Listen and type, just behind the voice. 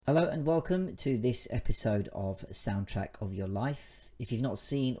Hello and welcome to this episode of Soundtrack of Your Life. If you've not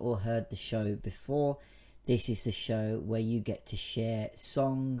seen or heard the show before, this is the show where you get to share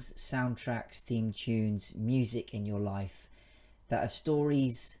songs, soundtracks, theme tunes, music in your life that are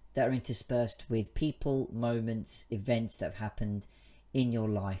stories that are interspersed with people, moments, events that have happened in your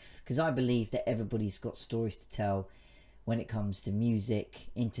life. Because I believe that everybody's got stories to tell when it comes to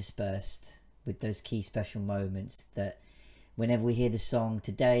music, interspersed with those key special moments that whenever we hear the song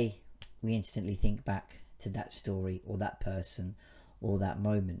today, we instantly think back to that story or that person or that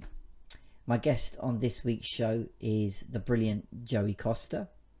moment. My guest on this week's show is the brilliant Joie Costa.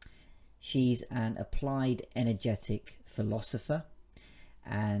 She's an applied energetic philosopher.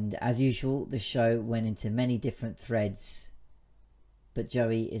 And as usual, the show went into many different threads. But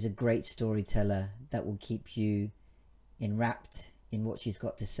Joie is a great storyteller that will keep you enwrapped in what she's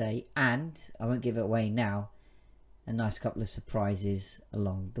got to say. And I won't give it away now. A nice couple of surprises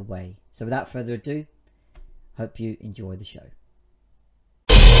along the way. So without further ado, hope you enjoy the show.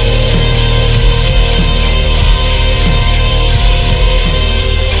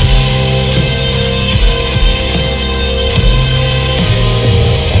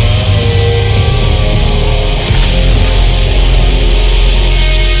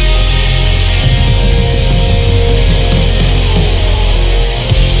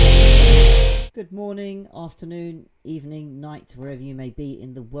 Good morning, afternoon, evening, night, wherever you may be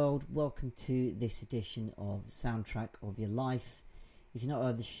in the world. Welcome to this edition of Soundtrack of Your Life. If you've not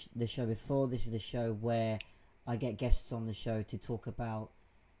heard the show before, this is the show where I get guests on the show to talk about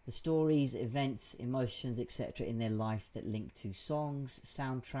the stories, events, emotions, etc. in their life that link to songs,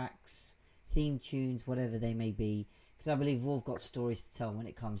 soundtracks, theme tunes, whatever they may be. Because I believe we've all got stories to tell when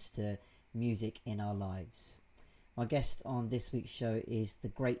it comes to music in our lives. My guest on this week's show is the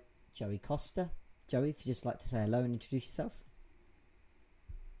great Joie Costa. Joie, if you'd just like to say hello and introduce yourself.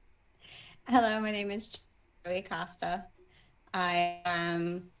 Hello, my name is Joie Costa.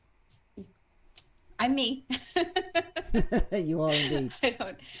 I'm me. You are indeed.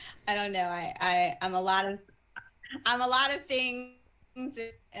 I don't know. I'm a lot of things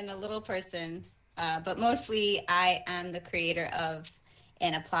and a little person. But mostly I am the creator of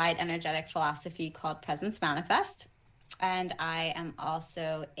an applied energetic philosophy called Presence Manifest. And I am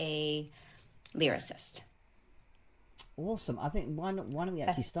also a lyricist. Awesome. I think why don't we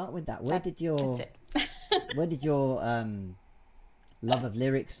actually start with that? Where did your love of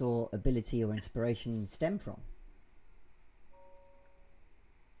lyrics or ability or inspiration stem from?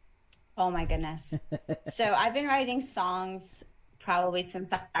 Oh my goodness. So I've been writing songs probably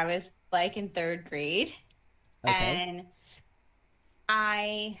since I was like in third grade. Okay. And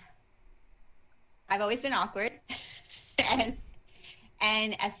I've always been awkward.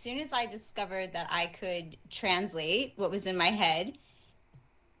 And as soon as I discovered that I could translate what was in my head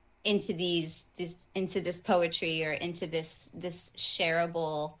into this poetry or into this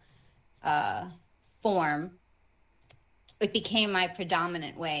shareable form, it became my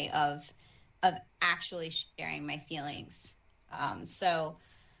predominant way of actually sharing my feelings. So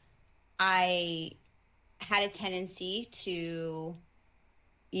I had a tendency to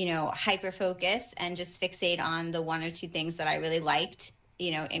hyper focus and just fixate on the one or two things that I really liked,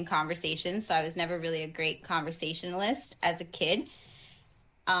 in conversation. So I was never really a great conversationalist as a kid.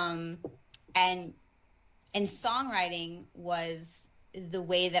 And songwriting was the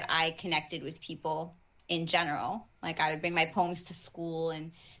way that I connected with people in general. Like I would bring my poems to school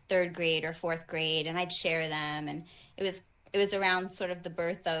in third grade or fourth grade and I'd share them. And it was around sort of the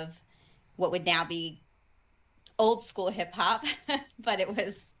birth of what would now be old school hip hop, but it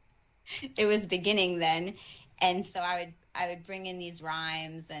was beginning then. And so I would bring in these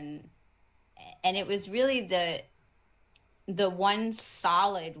rhymes and it was really the one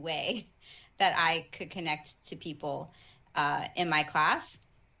solid way that I could connect to people in my class,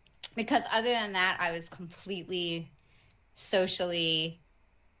 because other than that, I was completely socially,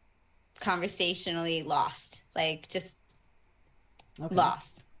 conversationally lost, like just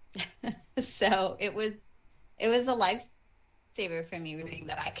lost. So it was a lifesaver for me, reading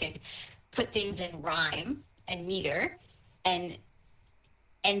that I could put things in rhyme and meter, and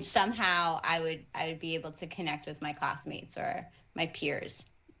somehow I would be able to connect with my classmates or my peers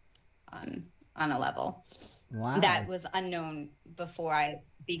on a level that was unknown before I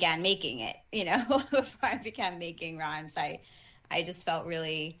began making it. Before I began making rhymes, I just felt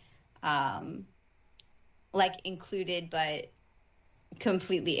really like included, but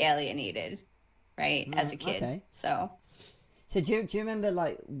completely alienated. Right, as a kid. Okay. So do you remember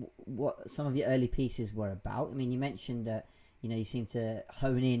like what some of your early pieces were about? I mean, you mentioned that you seem to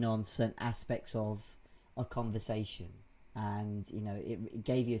hone in on certain aspects of a conversation. and it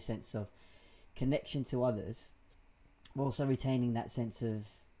gave you a sense of connection to others, also retaining that sense of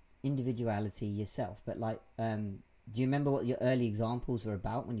individuality yourself. But like, do you remember what your early examples were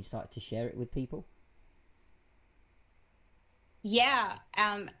about when you started to share it with people? Yeah.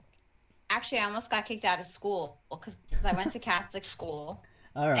 Actually, I almost got kicked out of school because I went to Catholic school.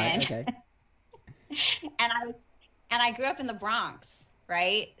 All right. And Okay. and I grew up in the Bronx,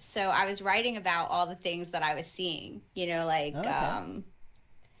 right? So I was writing about all the things that I was seeing, like Okay.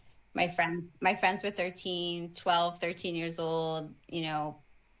 my friends were 13 years old,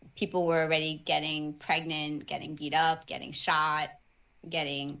 people were already getting pregnant, getting beat up, getting shot,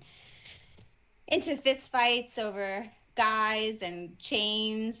 getting into fist fights over guys and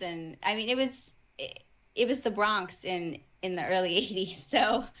chains. And I mean, it was the Bronx in the early 80s.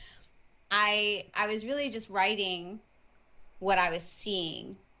 So I was really just writing what I was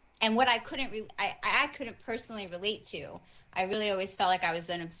seeing and what I couldn't personally relate to. I really always felt like I was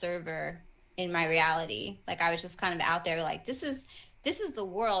an observer in my reality. Like I was just kind of out there, like this is the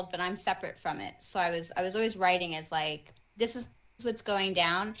world, but I'm separate from it. So I was always writing as like, this is what's going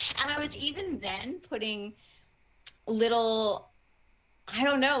down. And I was even then putting little, I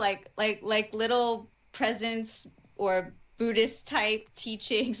don't know, like little presents or Buddhist type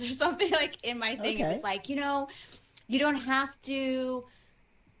teachings or something like in my thing. It Okay. was like, you don't have to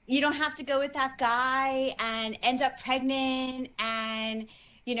go with that guy and end up pregnant and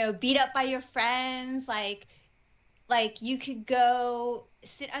beat up by your friends. Like you could go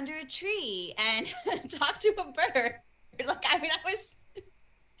sit under a tree and talk to a bird. Like, I mean,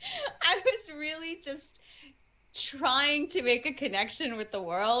 I was really just trying to make a connection with the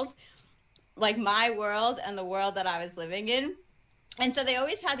world, like my world and the world that I was living in. And so they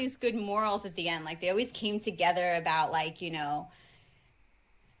always had these good morals at the end. Like they always came together about like,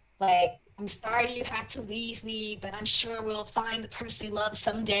 I'm sorry you had to leave me, but I'm sure we'll find the person you love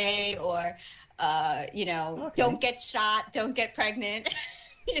someday. Or, Okay. don't get shot, don't get pregnant,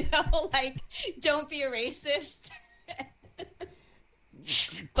 like, don't be a racist.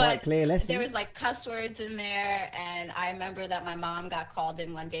 Quite But clear there was lessons. like cuss words in there. And I remember that my mom got called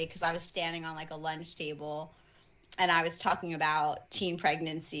in one day because I was standing on like a lunch table and I was talking about teen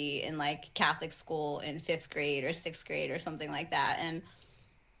pregnancy in like Catholic school in fifth grade or sixth grade or something like that.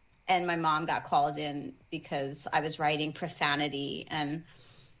 And my mom got called in because I was writing profanity. And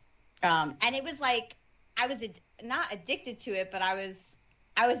it was like, I was not addicted to it, but I was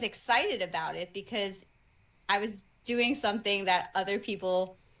excited about it because I was doing something that other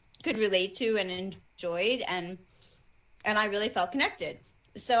people could relate to and enjoyed. And I really felt connected.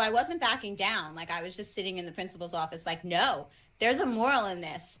 So I wasn't backing down. Like I was just sitting in the principal's office, like, no, there's a moral in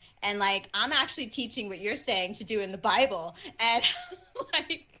this. And like, I'm actually teaching what you're saying to do in the Bible. And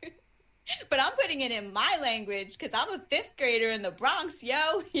like, but I'm putting it in my language because I'm a fifth grader in the Bronx,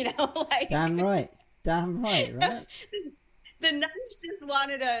 yo, Damn like right. Damn right. Right. the nuns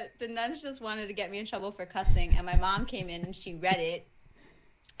just wanted to get me in trouble for cussing. And my mom came in and she read it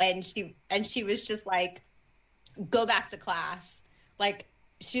and she was just like, go back to class. Like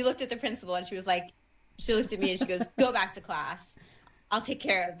she looked at the principal and she was like, she looked at me and she goes, go back to class. I'll take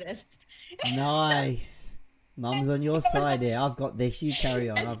care of this. Nice. Mum's on your side here. I've got this. You carry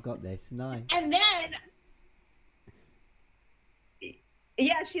on. I've got this. Nice. And then,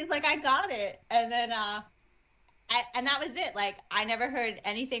 yeah, she's like, I got it. And then, and that was it. Like, I never heard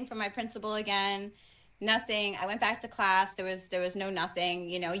anything from my principal again. Nothing. I went back to class. There was no nothing.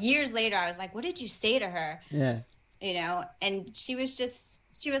 Years later, I was like, what did you say to her? Yeah. And she was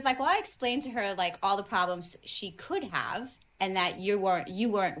like, well, I explained to her like all the problems she could have, and that you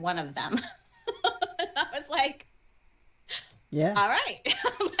weren't one of them. And I was like, Yeah. all right,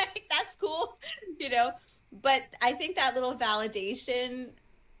 like that's cool, But I think that little validation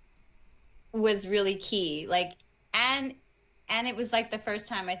was really key. Like, and it was like the first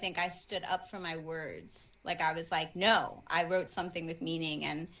time I think I stood up for my words. Like I was like, no, I wrote something with meaning,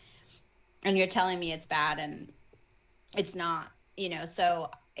 and you're telling me it's bad, and it's not. So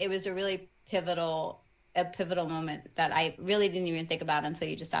it was a really pivotal moment that I really didn't even think about until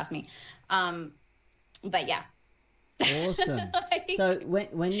you just asked me. But yeah. Awesome. Like, So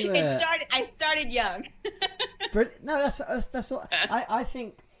when you were I started young. no, that's what I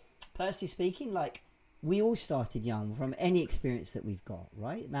think. Personally speaking, like we all started young from any experience that we've got.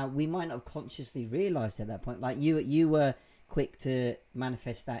 Right now, we might not have consciously realised at that point. Like you were quick to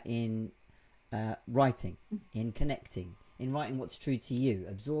manifest that in writing, in connecting, in writing what's true to you,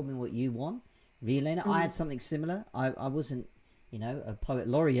 absorbing what you want, relaying it. I had something similar. I wasn't, a poet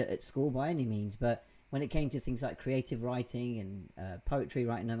laureate at school by any means, but when it came to things like creative writing and poetry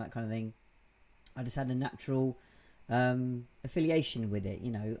writing and that kind of thing, I just had a natural affiliation with it.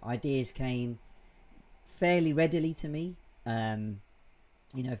 You know, ideas came fairly readily to me.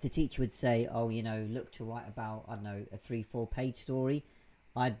 You know, if the teacher would say, oh, you know, look to write about, I don't know, a 3-4 page story,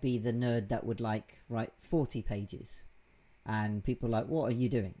 I'd be the nerd that would like write 40 pages. And people are like, what are you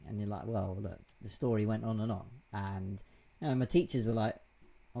doing? And you're like, well, look, the story went on. And you know, my teachers were like,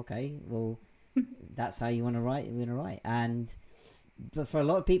 okay, well, that's how you want to write, we're going to write. And but for a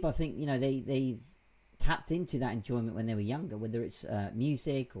lot of people, I think, you know, they've tapped into that enjoyment when they were younger, whether it's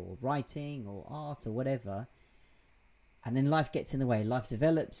music or writing or art or whatever. And then life gets in the way, life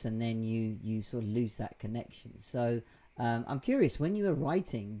develops, and then you sort of lose that connection. So I'm curious, when you were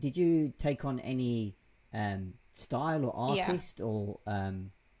writing, did you take on any style or artist or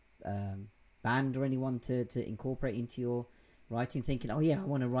band or anyone to incorporate into your writing, thinking, oh yeah, I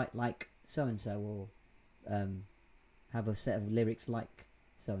want to write like so and so, or have a set of lyrics like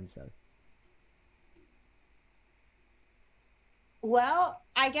so and so? Well,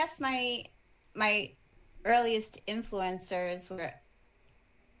 I guess my earliest influencers were,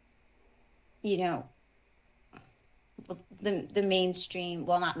 you know, the mainstream,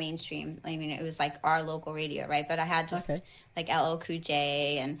 well, not mainstream, I mean, it was like our local radio, right? But I had just like LL Cool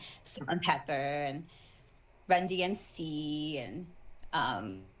J and Salt and Pepper and Run DMC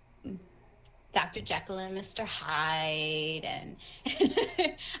and Dr. Jekyll and Mr. Hyde. And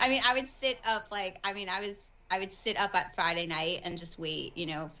I mean, I would sit up like, I would sit up at Friday night and just wait, you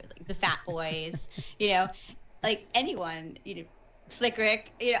know, for like the Fat Boys, you know, like anyone, you know, Slick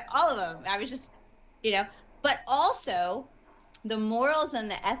Rick, you know, all of them. I was just, you know, but also the morals and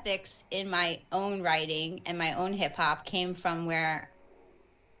the ethics in my own writing and my own hip hop came from where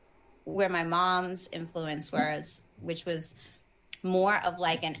my mom's influence was, which was more of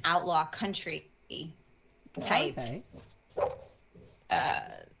like an outlaw country type.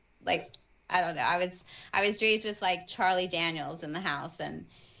 Like, I don't know. I was raised with like Charlie Daniels in the house and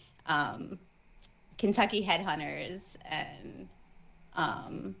Kentucky Headhunters, and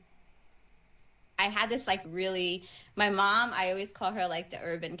I had this like really, my mom, I always call her like the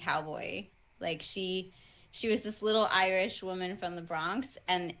urban cowboy. Like she was this little Irish woman from the Bronx,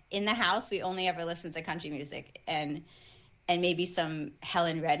 and in the house we only ever listened to country music and maybe some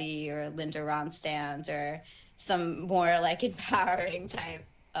Helen Reddy or Linda Ronstadt or some more like empowering type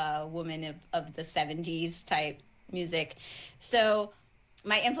woman of the 70s type music. So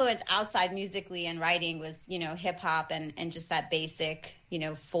my influence outside musically and writing was, you know, hip hop and just that basic, you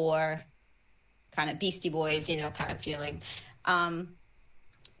know, for kind of Beastie Boys, you know, kind of feeling. But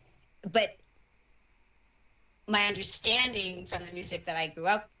my understanding from the music that I grew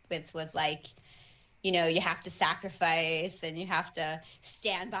up with was like, you know, you have to sacrifice and you have to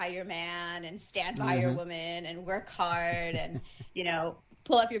stand by your man and stand by your woman and work hard and, you know,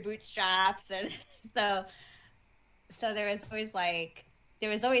 pull up your bootstraps. And so there was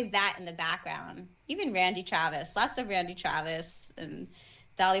always that in the background. Even Randy Travis, lots of Randy Travis and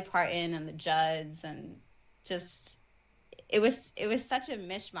Dolly Parton and the Judds, and just it was such a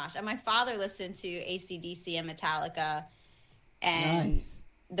mishmash. And my father listened to AC/DC and Metallica and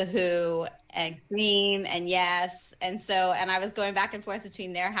The Who and Cream and Yes, and I was going back and forth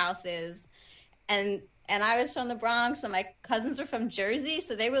between their houses, and I was from the Bronx and my cousins were from Jersey,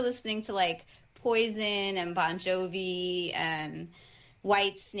 so they were listening to like Poison and Bon Jovi and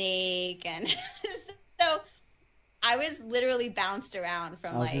White Snake, and so I was literally bounced around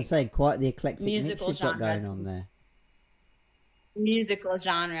from, I was going to say, quite the eclectic musical mix you've got going on there. Musical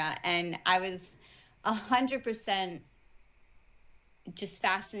genre, and I was 100% just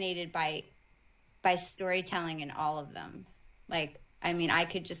fascinated by storytelling in all of them. Like, I mean, I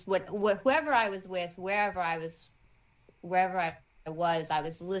could just whoever I was with, wherever I was, I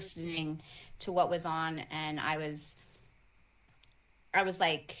was listening to what was on, and I was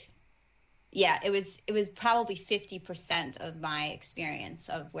like, yeah, it was probably 50% of my experience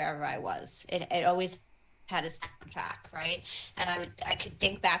of wherever I was. It always had a soundtrack, right? And I could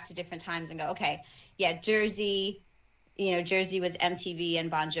think back to different times and go, okay, yeah, Jersey, you know, Jersey was MTV and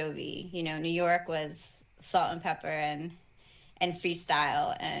Bon Jovi. You know, New York was Salt and Pepper and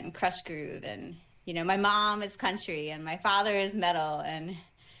Freestyle and Crush Groove, and you know, my mom is country and my father is metal, and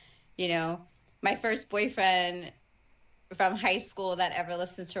you know, my first boyfriend from high school that ever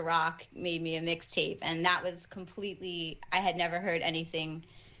listened to rock made me a mixtape, and that was completely, I had never heard anything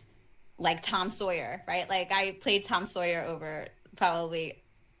like Tom Sawyer, right? Like I played Tom Sawyer over probably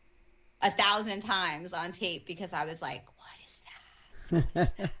 1,000 times on tape because I was like, what is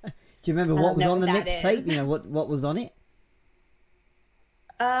that? Do you remember what was on the mixtape? You know, what was on it?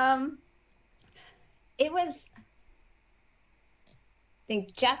 It was, I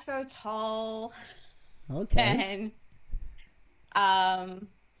think, Jethro Tull. Okay. And Um,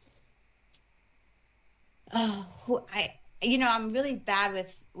 oh, I'm really bad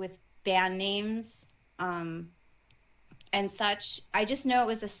with band names, and such. I just know it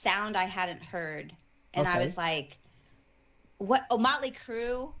was a sound I hadn't heard, and I Okay. was like, "What?" Oh, Motley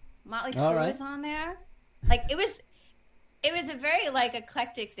Crue. Motley All Crue right. was on there. Like it was a very like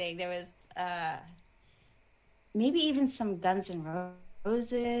eclectic thing. There was maybe even some Guns N'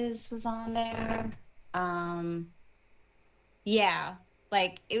 Roses was on there. Um, yeah,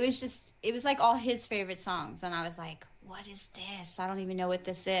 like it was like all his favorite songs, and I was like, "What is this? I don't even know what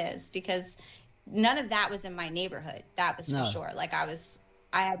this is," because none of that was in my neighborhood. That was for No. sure.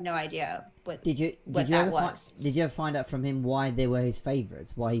 I had no idea Did what you that ever was. find out from him why they were his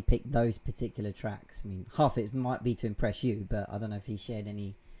favorites? Why he picked those particular tracks? I mean, half it might be to impress you, but I don't know if he shared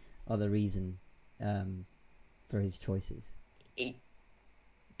any other reason um, for his choices.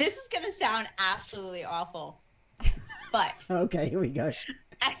 This is gonna sound absolutely awful, but Okay, here we go.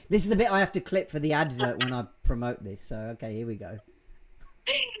 This is the bit I have to clip for the advert when I promote this. So, okay, here we go.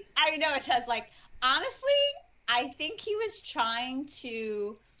 I know it does. Like, honestly, I think he was trying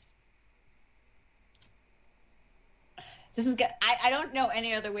to. This is good. I don't know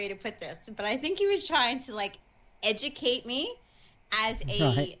any other way to put this, but I think he was trying to like educate me as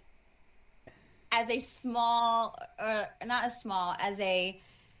Right. a small, or not as small, as a,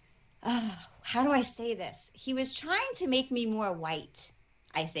 how do I say this? He was trying to make me more white,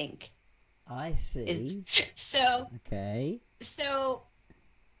 I think. I Is see. so Okay. so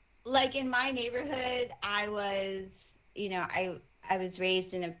like in my neighborhood, I was, I was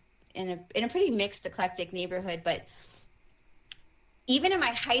raised in a pretty mixed, eclectic neighborhood, but even in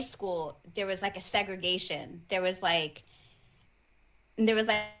my high school, there was like a segregation. There was like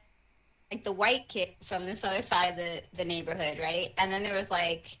the white kid from this other side of the neighborhood, right? And then there was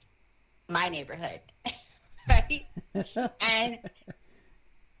like my neighborhood, right? And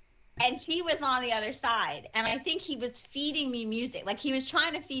and he was on the other side, and I think he was feeding me music. Like he was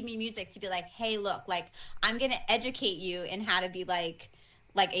trying to feed me music to be like, hey, look, like I'm gonna educate you in how to be like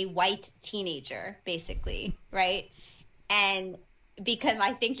a white teenager, basically, right? And because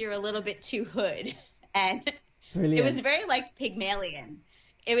I think you're a little bit too hood. And it was Brilliant. very like Pygmalion.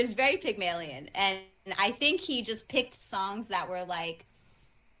 It was very Pygmalion. And I think he just picked songs that were like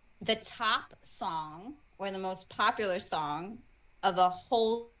the top song or the most popular song of a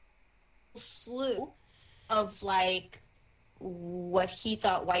whole slew of like what he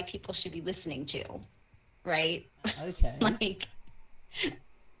thought white people should be listening to, right? Okay. Like,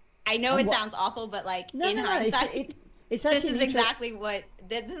 I know And it what? sounds awful, but like No, in no, no. hindsight, It's this actually an is interest. exactly what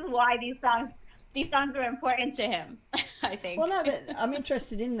this is why these songs were important to him. I Well, think. no, but I'm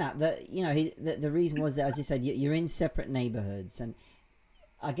interested in that. That you know, the reason was that, as you said, you're in separate neighborhoods, and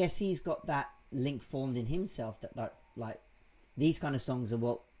I guess he's got that link formed in himself that like these kind of songs are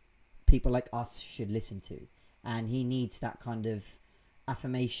what people like us should listen to, and he needs that kind of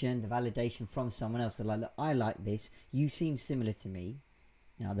affirmation, the validation from someone else. That like, look, I like this. You seem similar to me.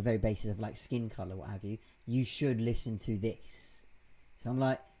 You know, the very basis of like skin color, what have you. You should listen to this. So I'm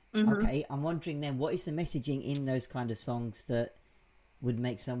like, Hmm. okay. I'm wondering then, what is the messaging in those kind of songs that would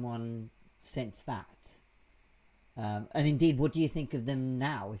make someone sense that? And indeed, what do you think of them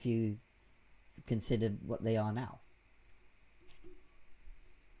now, if you consider what they are now?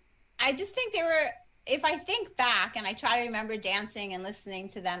 I just think they were. If I think back and I try to remember dancing and listening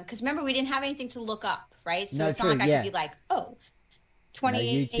to them, because remember we didn't have anything to look up, right? So No, it's not true. like I could Yeah. be like, oh, No 28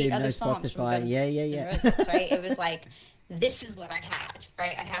 YouTube, no other songs from Spotify. Guns Yeah, yeah, N' yeah. Roses, right? It was like, this is what I had,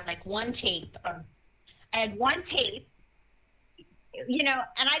 right? I had like one tape. I had one tape,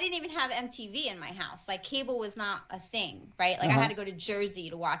 and I didn't even have MTV in my house. Like cable was not a thing, right? Like Uh I huh. had to go to Jersey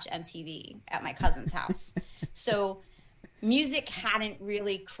to watch MTV at my cousin's house. So music hadn't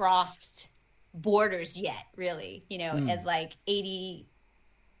really crossed borders yet, really, Mm. as like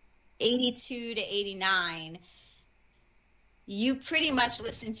 82 to 89, you pretty much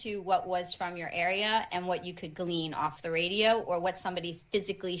listened to what was from your area and what you could glean off the radio or what somebody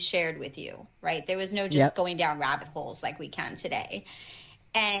physically shared with you, right? There was no just Yep. going down rabbit holes like we can today.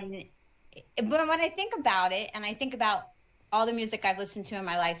 And but when I think about it and I think about all the music I've listened to in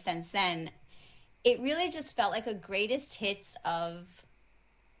my life since then, it really just felt like a greatest hits of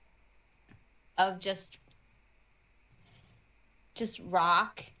just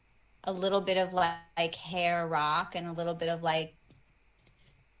rock, a little bit of like hair rock and a little bit of like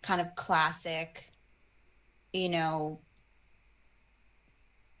kind of classic, you know,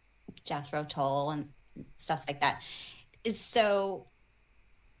 Jethro Tull and stuff like that. So,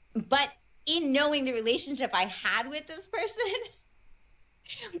 but in knowing the relationship I had with this person,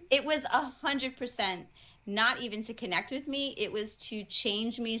 it was 100% not even to connect with me. It was to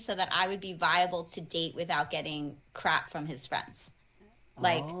change me so that I would be viable to date without getting crap from his friends.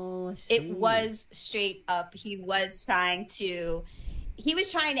 Like, Oh, I it see. was straight up. He was trying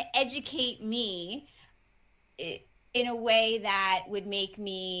to educate me in a way that would make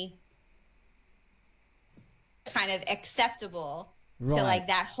me kind of acceptable to Right. like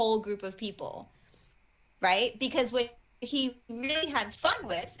that whole group of people, right? Because what he really had fun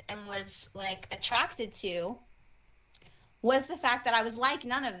with and was like attracted to was the fact that I was like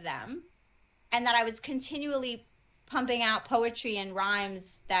none of them, and that I was continually pumping out poetry and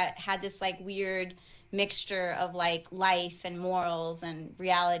rhymes that had this like weird mixture of like life and morals and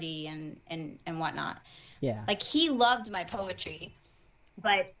reality and whatnot. Yeah. Like, he loved my poetry,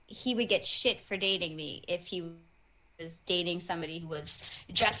 but he would get shit for dating me if he was dating somebody who was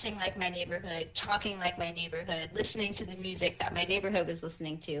dressing like my neighborhood, talking like my neighborhood, listening to the music that my neighborhood was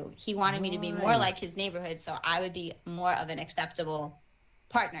listening to. He wanted me to be more Right. like his neighborhood, so I would be more of an acceptable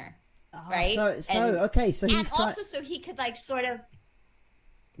partner, Ah, right? so okay, so And he's trying. also so he could like sort of,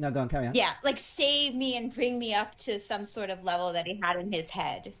 No, go on, carry on. yeah, like save me and bring me up to some sort of level that he had in his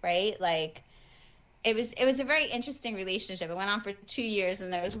head, right? Like, it was a very interesting relationship. It went on for 2 years,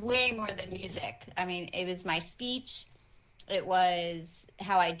 and there was way more than music. I mean, it was my speech, it was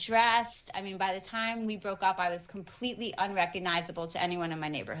how I dressed. I mean, by the time we broke up, I was completely unrecognizable to anyone in my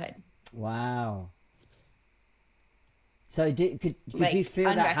neighborhood. Wow. So could you Like, feel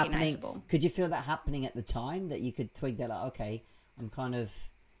that happening? unrecognizable. Could you feel that happening at the time, that you could twig that, like, okay, I'm kind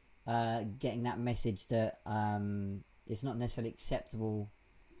of getting that message that it's not necessarily acceptable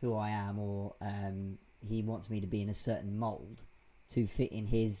who I am, or he wants me to be in a certain mold to fit in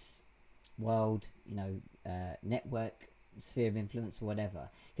his world, network, sphere of influence, or whatever.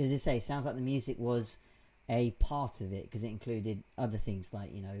 Because as I say, it sounds like the music was a part of it, because it included other things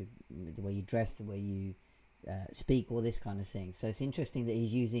like, the way you dress, the way you speak, all this kind of thing. So it's interesting that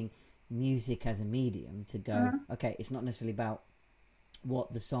he's using music as a medium to go, okay, it's not necessarily about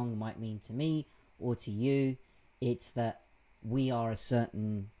what the song might mean to me or to you. It's that we are a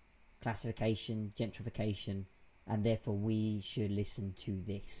certain classification, gentrification, and therefore we should listen to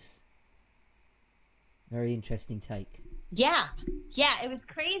this. Very interesting take. Yeah. Yeah, it was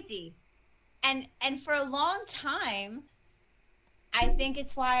crazy. And for a long time, I think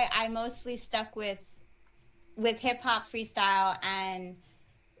it's why I mostly stuck with hip hop, freestyle, and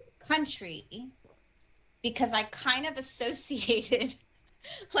country, because I kind of associated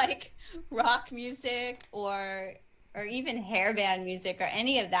like rock music or even hairband music or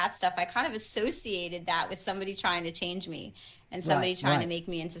any of that stuff. I kind of associated that with somebody trying to change me and somebody Right, trying to right. make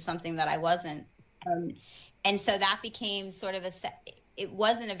me into something that I wasn't. Um, and so that became sort of it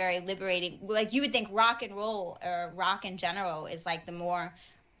wasn't a very liberating, like you would think rock and roll or rock in general is like the more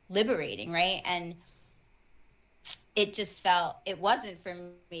liberating, right? And it just felt, it wasn't for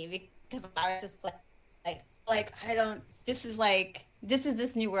me, because I was just like I don't, this is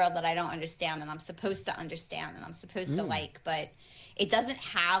this new world that I don't understand, and I'm supposed to understand, and I'm supposed to Mm. like, but it doesn't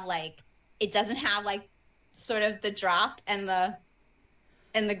have like, sort of the drop and the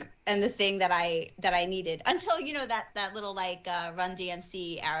thing that I needed, until that little like Run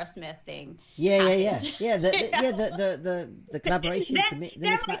DMC Aerosmith thing happened. Yeah. You know? The collaborations, the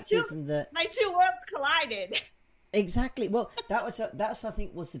Then mismatches, and the my two worlds collided. exactly. Well, that's I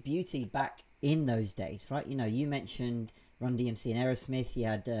think was the beauty back in those days, right? You mentioned Run DMC and Aerosmith. You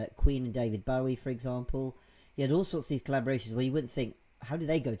had Queen and David Bowie, for example. You had all sorts of these collaborations where you wouldn't think, how do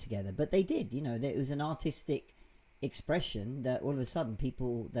they go together? But they did. It was an artistic expression that all of a sudden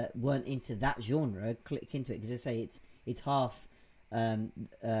people that weren't into that genre click into it, because they say it's half um,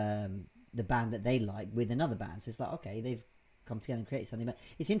 the band that they like with another band. So it's like, okay, they've come together and created something. But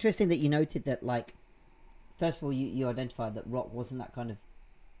it's interesting that you noted that, like, first of all, you identified that rock wasn't that kind of.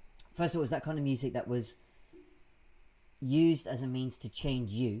 First of all, it was that kind of music that was used as a means to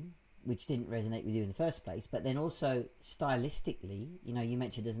change you, which didn't resonate with you in the first place. But then also stylistically, you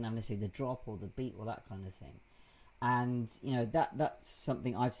mentioned it doesn't have necessarily the drop or the beat or that kind of thing. And that's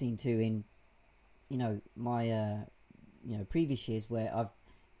something I've seen too in my previous years, where I've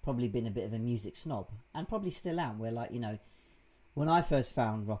probably been a bit of a music snob, and probably still am, where, like, when I first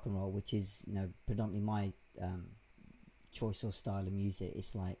found rock and roll, which is predominantly my choice or style of music,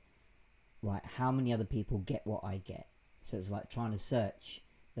 it's like, right, how many other people get what I get? So it was like trying to search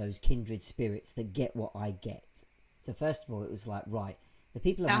those kindred spirits that get what I get. So first of all, it was like, right, the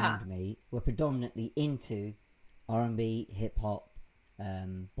people around me were predominantly into R&B, hip hop,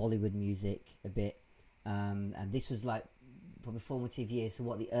 Bollywood music a bit, and this was like probably formative years. So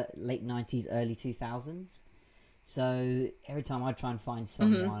what, the late 90s, early 2000s. So every time I try and find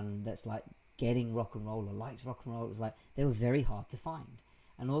someone that's like getting rock and roll or likes rock and roll. It was like they were very hard to find,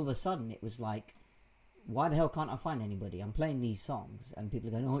 and all of a sudden it was like, why the hell can't I find anybody? I'm playing these songs and people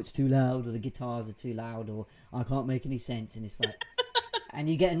are going, oh, it's too loud, or the guitars are too loud, or I can't make any sense. And it's like, and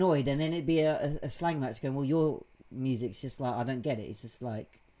you get annoyed, and then it'd be a slang match going, well, your music's just like, I don't get it. It's just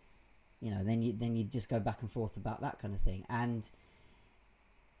like, you know, then you just go back and forth about that kind of thing. And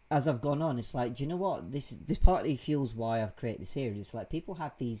as I've gone on, it's like, do you know what? This partly fuels why I've created this series. It's like people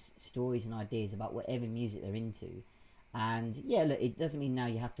have these stories and ideas about whatever music they're into. And yeah, look, it doesn't mean now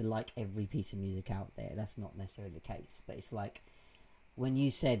you have to like every piece of music out there. That's not necessarily the case. But it's like when you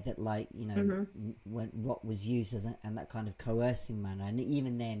said that, like, you know, when rock was used as and that kind of coercing manner, and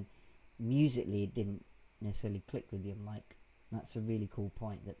even then, musically, it didn't necessarily click with you. I'm like, that's a really cool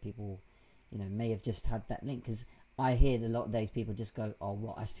point that people, you know, may have just had that link. Because I hear a lot of days people just go, oh,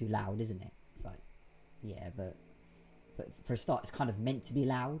 what? That's too loud, isn't it? It's like, yeah, but for a start, it's kind of meant to be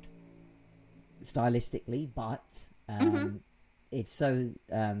loud, stylistically, but it's so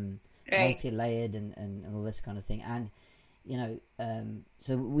multi-layered and all this kind of thing. And you know,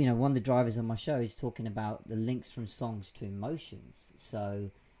 so you know, one of the drivers on my show is talking about the links from songs to emotions. So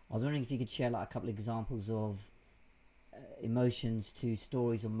I was wondering if you could share like a couple of examples of emotions to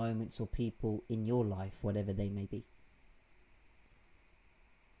stories or moments or people in your life, whatever they may be.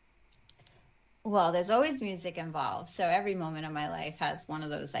 Well, there's always music involved, so every moment of my life has one of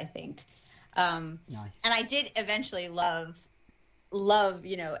those, I think. Nice. And I did eventually love,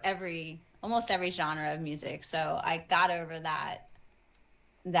 you know, almost every genre of music. So I got over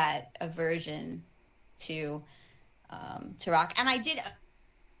that aversion to rock. And I did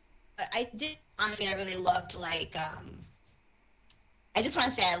honestly, I really loved, like, I just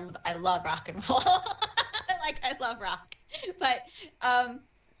want to say I love rock and roll. Like, I love rock, but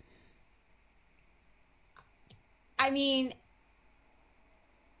I mean,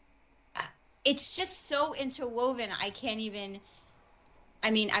 it's just so interwoven. I can't even. I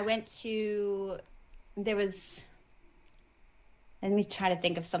mean, I went to. There was. Let me try to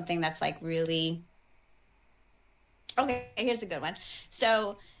think of something that's like really. Okay, here's a good one.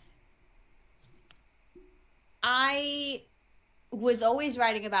 So, I was always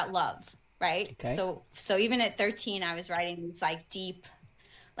writing about love, right? Okay. So even at 13, I was writing these like deep,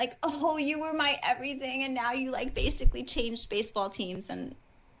 like, oh, you were my everything, and now you like basically changed baseball teams, and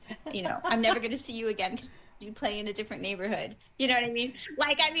you know, I'm never going to see you again because you play in a different neighborhood. You know what I mean?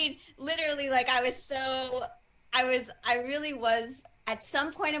 Like, I mean, literally, like, I really was at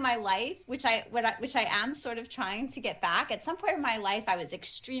some point in my life, which I am sort of trying to get back. At some point in my life, I was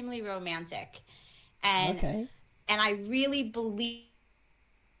extremely romantic, and I really believe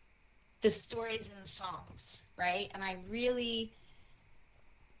the stories and the songs, right? And I really,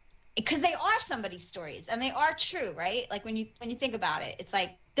 because they are somebody's stories and they are true, right? Like when you think about it, it's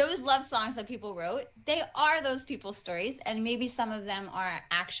like those love songs that people wrote, they are those people's stories, and maybe some of them are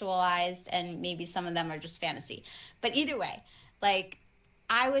actualized and maybe some of them are just fantasy. But either way, like,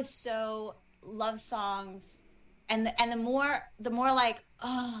 I was so love songs, and the more like,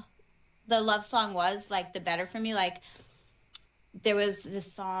 oh, the love song was, like, the better for me. Like, there was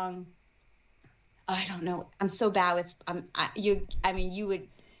this song, I don't know, I'm so bad with you would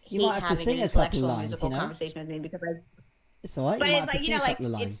You might have to sing a couple lines, musical you know? conversation with me because it's all right. but you might it's have to like, sing you know, a like, couple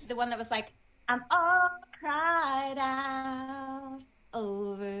of lines. it's the one that was like, I'm all cried out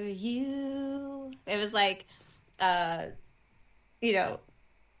over you. It was like, you know,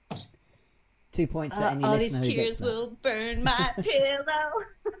 2 points for any all listener these who gets tears that. will burn my pillow.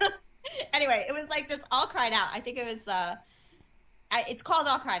 Anyway, it was like this all cried out. I think it was it's called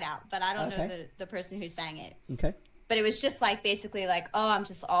All Cried Out, but I don't know the person who sang it. Okay. But it was just like basically like, oh, I'm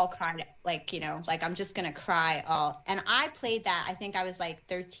just all cried, like, you know, like I'm just gonna cry all. And I played that. I think I was like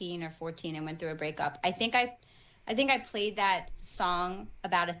 13 or 14 and went through a breakup. I think I played that song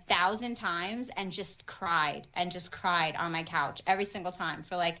about 1,000 times and just cried on my couch every single time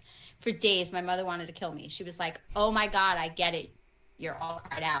for days. My mother wanted to kill me. She was like, oh my God, I get it. You're all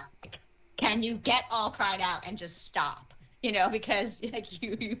cried out. Can you get all cried out and just stop? You know, because like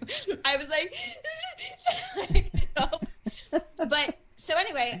you I was like, But so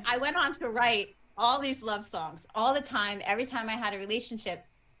anyway, I went on to write all these love songs all the time. Every time I had a relationship,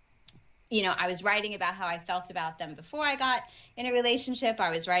 you know, I was writing about how I felt about them before I got in a relationship.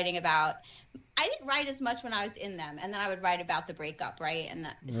 I didn't write as much when I was in them. And then I would write about the breakup, right? And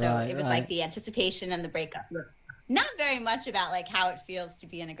so it was like the anticipation and the breakup. Not very much about like how it feels to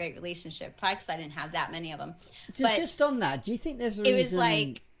be in a great relationship, probably because I didn't have that many of them. But just on that, do you think there's a reason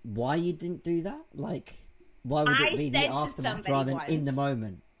like, why you didn't do that? Like, why would it be the aftermath rather than in the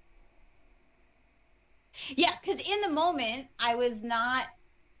moment? Yeah, because in the moment, I was not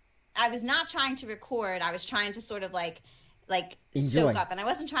I was not trying to record. I was trying to sort of like Enjoy. soak up, and I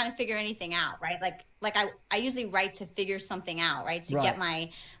wasn't trying to figure anything out, right? Like I usually write to figure something out, right? To get my,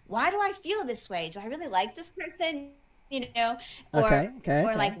 why do I feel this way? Do I really like this person? You know, or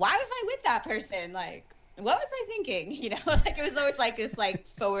like, why was I with that person? Like, what was I thinking? You know, like it was always like this like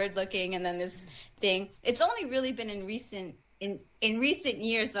forward looking, and then this thing. It's only really been in recent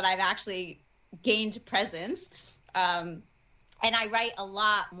years that I've actually gained presence. And I write a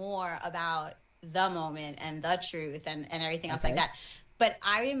lot more about the moment and the truth and everything else like that. But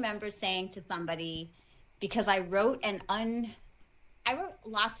I remember saying to somebody, because I wrote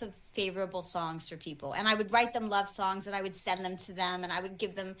lots of favorable songs for people, and I would write them love songs, and I would send them to them, and I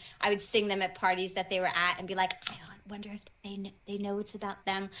would sing them at parties that they were at, and be like, I wonder if they know it's about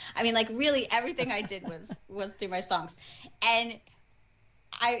them. I mean, like really everything I did was through my songs. And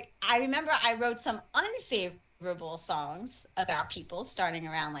I remember I wrote some unfavorable songs about people starting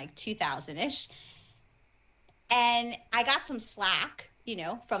around like 2000-ish. And I got some slack, you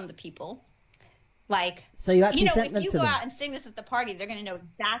know, from the people. Like, so you actually sent them to them? If you go out and sing this at the party, they're going to know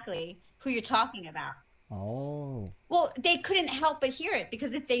exactly who you're talking about. Oh. Well, they couldn't help but hear it,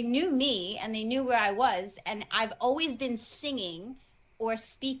 because if they knew me and they knew where I was, and I've always been singing or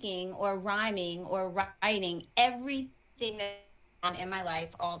speaking or rhyming or writing everything that's in my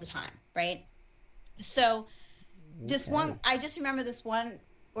life all the time, right? So this one, I just remember this one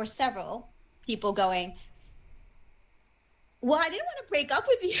or several people going, well, I didn't want to break up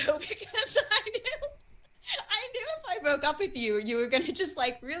with you because I knew if I broke up with you, you were going to just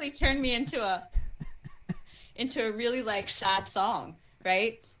like really turn me into a really like sad song,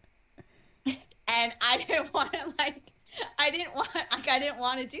 right? And I didn't want to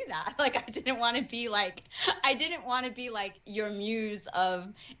do that. Like I didn't want to be like your muse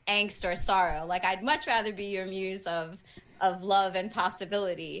of angst or sorrow. Like I'd much rather be your muse of love and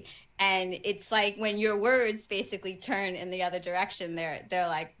possibility. And it's like when your words basically turn in the other direction, they're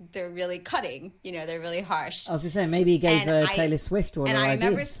really cutting, you know, they're really harsh. I was just saying, maybe he gave Taylor Swift all her ideas. And I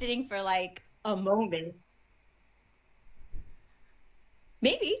remember sitting for like a moment.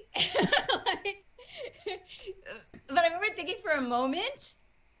 Maybe. But I remember thinking for a moment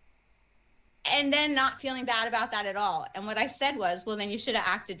and then not feeling bad about that at all. And what I said was, well, then you should have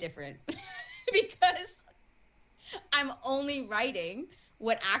acted different because I'm only writing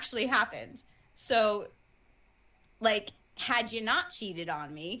what actually happened. So like, had you not cheated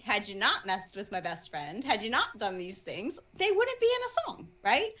on me, had you not messed with my best friend, had you not done these things, they wouldn't be in a song,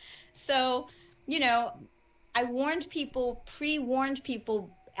 right? So, you know, I pre-warned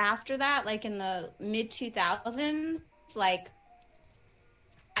people after that, like in the mid 2000s, like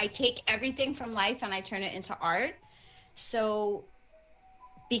I take everything from life and I turn it into art. So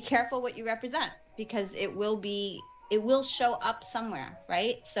be careful what you represent, because it will show up somewhere,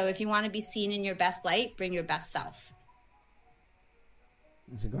 right? So if you want to be seen in your best light, bring your best self.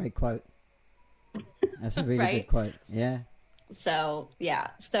 That's a great quote. That's a really good quote. Yeah. So, yeah.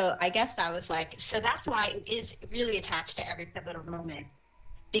 So I guess that was like, so that's why it is really attached to every pivotal moment,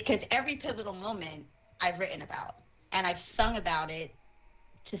 because every pivotal moment I've written about and I've sung about it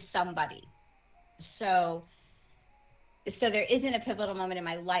to somebody. So there isn't a pivotal moment in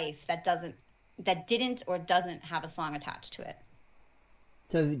my life that didn't or doesn't have a song attached to it.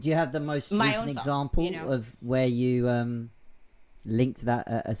 So do you have the most recent example of where you linked that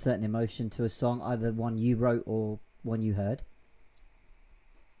a certain emotion to a song, either one you wrote or one you heard?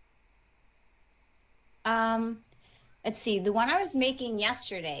 Let's see, the one I was making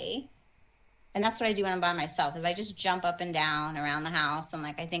yesterday, and that's what I do when I'm by myself, is I just jump up and down around the house and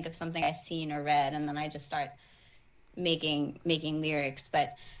like I think of something I've seen or read, and then I just start making lyrics.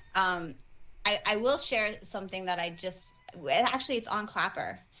 But I will share something that actually it's on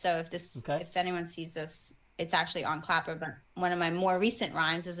Clapper. So if anyone sees this, it's actually on Clapper, but one of my more recent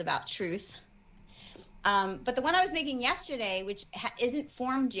rhymes is about truth. But the one I was making yesterday, which isn't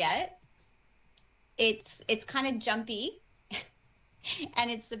formed yet, it's kind of jumpy,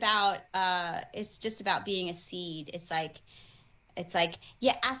 and it's just about being a seed. It's like,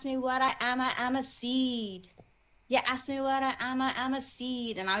 yeah, ask me what I am a seed. Yeah, ask me what I am a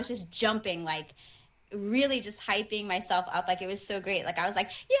seed. And I was just jumping, like really just hyping myself up. Like it was so great. Like I was like,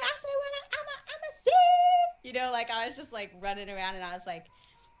 you asked me what I'm a seed. You know, like I was just like running around, and I was like,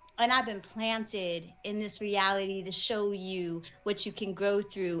 and I've been planted in this reality to show you what you can grow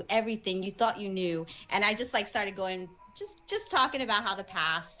through, everything you thought you knew. And I just like started going, just talking about how the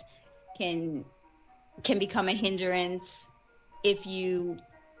past can become a hindrance if you're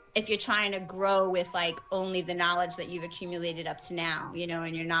trying to grow with like only the knowledge that you've accumulated up to now, you know,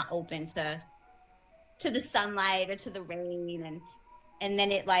 and you're not open to the sunlight or to the rain. and then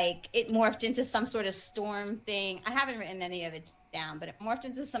it morphed into some sort of storm thing. I haven't written any of it down, but it morphed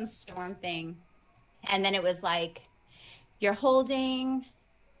into some storm thing. And then it was like, it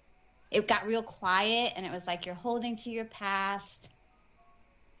got real quiet, and it was like, you're holding to your past.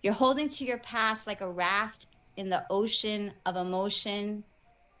 You're holding to your past like a raft in the ocean of emotion,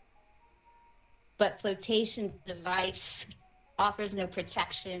 but flotation device offers no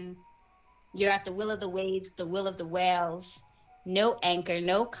protection. You're at the will of the waves, the will of the whales. No anchor,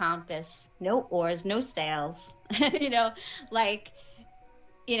 no compass, no oars, no sails. And like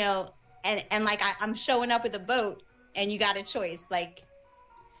I'm showing up with a boat, and you got a choice. Like,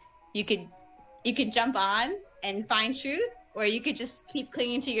 you could jump on and find truth, or you could just keep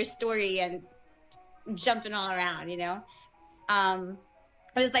clinging to your story and jumping all around, It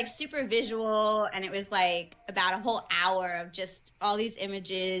was like super visual, and it was like about a whole hour of just all these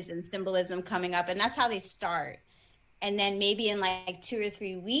images and symbolism coming up, and that's how they start. And then maybe in like 2 or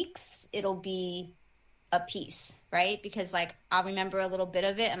 3 weeks, it'll be a piece, right? Because like I'll remember a little bit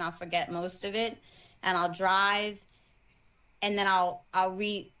of it and I'll forget most of it, and I'll drive, and then I'll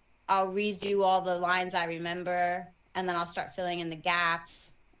redo all the lines I remember, and then I'll start filling in the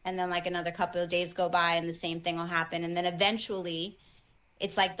gaps, and then like another couple of days go by and the same thing will happen, and then eventually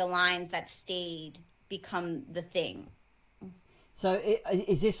it's like the lines that stayed become the thing. So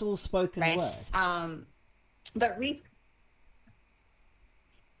is this all spoken word?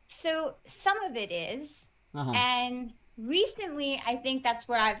 So some of it is, and recently I think that's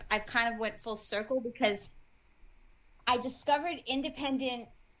where I've kind of went full circle, because I discovered independent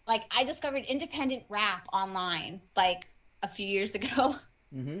rap online like a few years ago.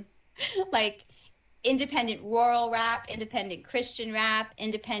 Mm-hmm. Like independent rural rap, independent Christian rap,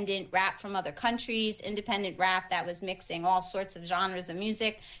 independent rap from other countries, independent rap that was mixing all sorts of genres of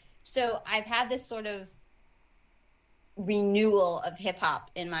music. So I've had this sort of renewal of hip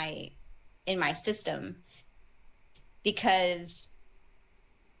hop in my system, because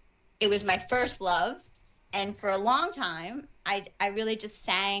it was my first love, and for a long time I really just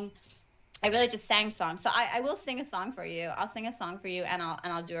sang songs. So I will sing a song for you. I'll sing a song for you, and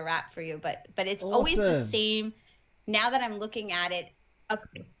I'll do a rap for you. But it's awesome. Always the same. Now that I'm looking at it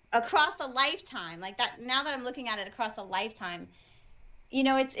across a lifetime, like that. Now that I'm looking at it across a lifetime,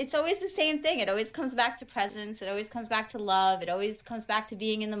 it's always the same thing. It always comes back to presence. It always comes back to love. It always comes back to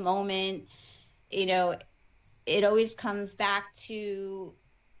being in the moment. It always comes back to,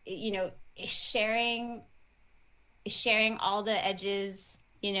 sharing all the edges,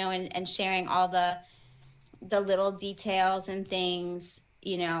 and sharing all the little details and things,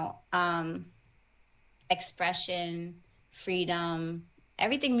 expression, freedom,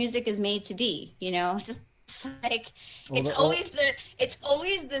 everything music is made to be, it's just like, it's always the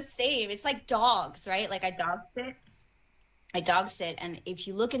same. It's like dogs, right? Like I dog sit. And if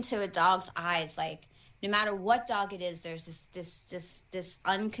you look into a dog's eyes, like no matter what dog it is, there's this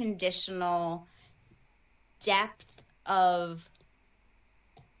unconditional depth of,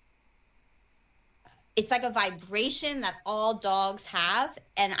 it's like a vibration that all dogs have.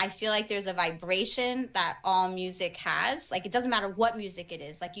 And I feel like there's a vibration that all music has. Like, it doesn't matter what music it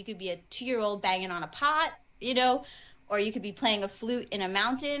is. Like, you could be a 2-year-old banging on a pot, or you could be playing a flute in a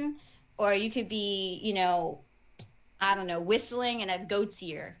mountain, or you could be, I don't know, whistling in a goat's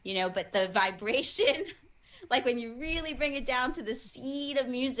ear, but the vibration, like when you really bring it down to the seed of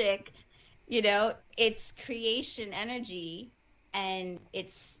music, it's creation energy, and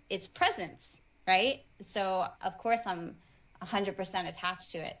it's presence, right? So of course I'm 100%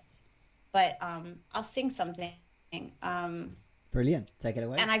 attached to it, but I'll sing something. Brilliant. Take it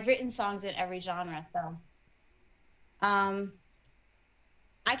away. And I've written songs in every genre, so I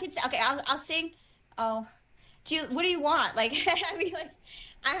can say, okay, I'll sing. Oh, what do you want? Like, I mean, like,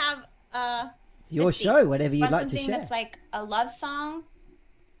 I have it's your show, whatever you'd like to share. That's like a love song.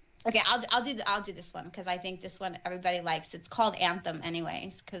 Okay, I'll do this one, because I think this one everybody likes. It's called Anthem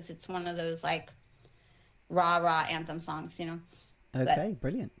anyways, because it's one of those like rah anthem songs, Okay, but,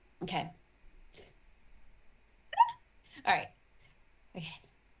 brilliant. Okay. All right. Okay.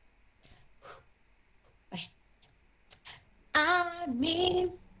 I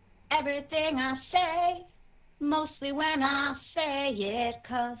mean everything I say, mostly when I say it,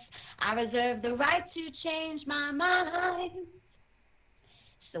 'cause I reserve the right to change my mind.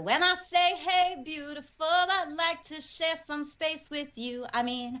 So when I say, hey, beautiful, I'd like to share some space with you. I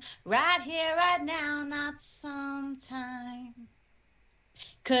mean, right here, right now, not sometime.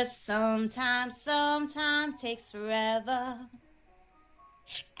 'Cause sometime takes forever.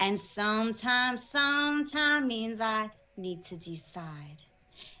 And sometime means I need to decide.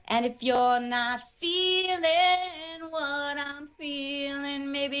 And if you're not feeling what I'm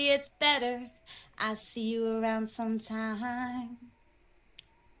feeling. Maybe it's better I see you around sometime.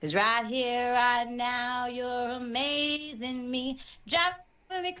 'Cause right here, right now, you're amazing me,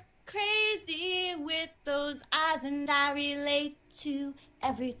 driving me crazy with those eyes, and I relate to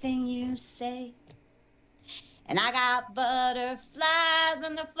everything you say. And I got butterflies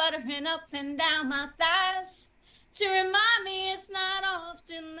and they're fluttering up and down my thighs to remind me it's not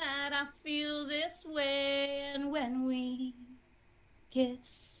often that I feel this way. And when we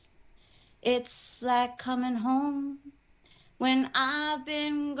kiss, it's like coming home when I've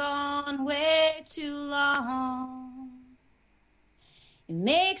been gone way too long. It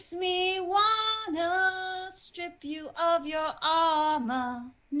makes me wanna strip you of your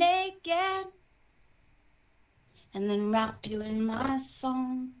armor naked and then wrap you in my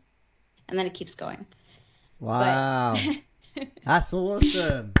song. And then it keeps going. Wow. But that's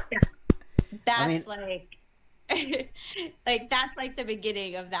awesome. That's like that's like the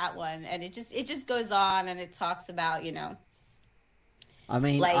beginning of that one. And it just goes on, and it talks about, you know, I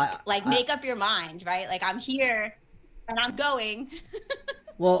mean, make up your mind, right? Like, I'm here and I'm going.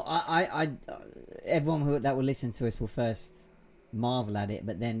 Well, everyone that will listen to us will first marvel at it,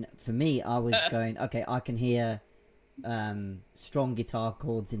 but then for me, I was going, okay, I can hear strong guitar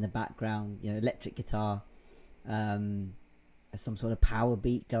chords in the background, you know, electric guitar, some sort of power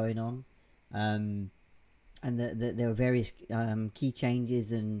beat going on, and there were various key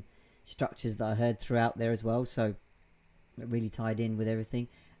changes and structures that I heard throughout there as well, so it really tied in with everything.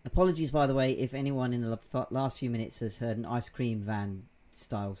 Apologies, by the way, if anyone in the last few minutes has heard an ice cream van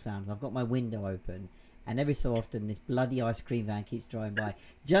style sound. I've got my window open, and every so often this bloody ice cream van keeps driving by.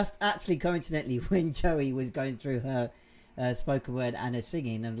 Just actually coincidentally when Joie was going through her spoken word and her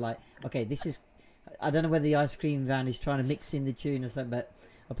singing, I'm like, okay, this is, I don't know whether the ice cream van is trying to mix in the tune or something, but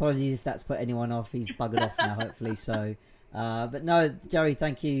apologies if that's put anyone off. He's buggered off now, hopefully. So but no, Joie,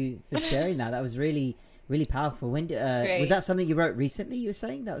 thank you for sharing that. That was really, really powerful. When was that something you wrote recently, you were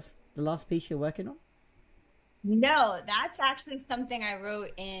saying? That was the last piece you're working on? No, that's actually something I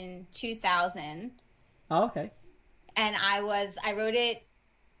wrote in 2000. Oh, okay. And I wrote it,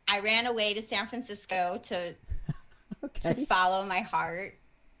 I ran away to San Francisco to follow my heart,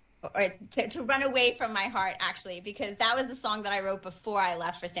 or to run away from my heart, actually, because that was the song that I wrote before I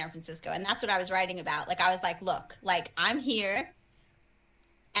left for San Francisco. And that's what I was writing about. Like, I was like, look, like, I'm here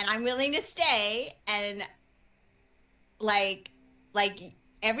and I'm willing to stay, and like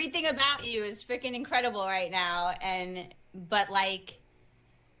everything about you is freaking incredible right now. But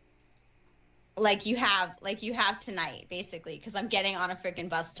you have tonight, basically, because I'm getting on a freaking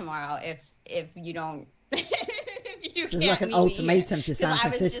bus tomorrow if you don't if you so it's like an ultimatum to San Francisco. I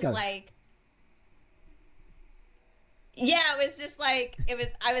was just like, yeah, it was just like,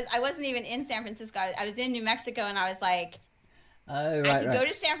 I wasn't even in San Francisco. I was in New Mexico, and I was like, oh, right, I could go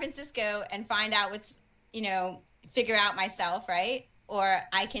to San Francisco and find out figure out myself, right? Or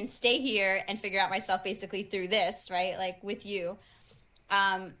I can stay here and figure out myself basically through this, right? Like, with you.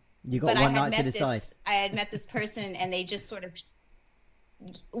 You got one night to decide. I had met this person, and they just sort of,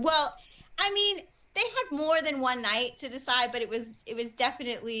 well, I mean, they had more than one night to decide, but it was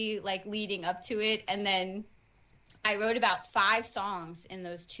definitely like leading up to it. And then I wrote about 5 songs in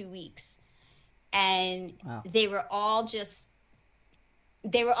those 2 weeks, and wow. they were all just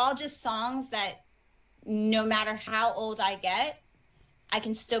songs that no matter how old I get, I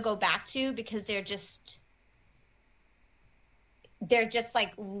can still go back to, because they're just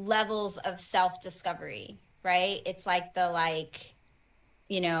like levels of self-discovery, right? It's like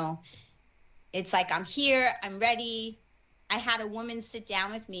it's like, I'm here, I'm ready. I had a woman sit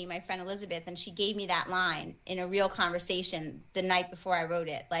down with me, my friend Elizabeth, and she gave me that line in a real conversation the night before I wrote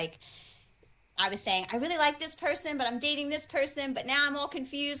it. Like, I was saying, I really like this person, but I'm dating this person, but now I'm all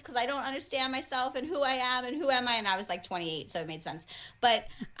confused because I don't understand myself and who I am and who am I? And I was like 28, so it made sense. But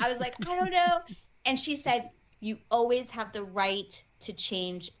I was like, I don't know. And she said, you always have the right to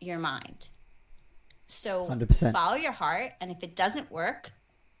change your mind. So 100%. Follow your heart, and if it doesn't work,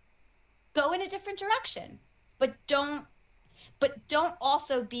 go in a different direction. But don't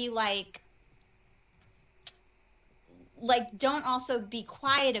also be don't also be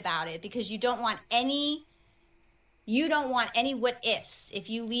quiet about it, because you don't want any what ifs. If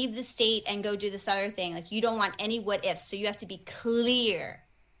you leave the state and go do this other thing, like, you don't want any what ifs. So you have to be clear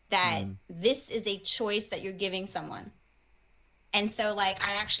that this is a choice that you're giving someone. And so, like,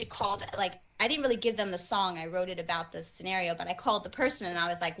 I actually called, like, I didn't really give them the song. I wrote it about this scenario, but I called the person and I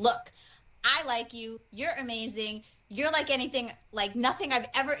was like, look, I like you. You're amazing. You're like anything, like nothing I've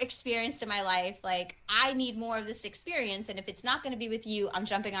ever experienced in my life. Like, I need more of this experience. And if it's not going to be with you, I'm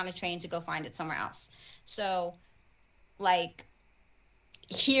jumping on a train to go find it somewhere else. So like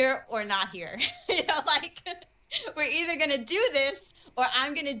here or not here. You know, like we're either going to do this or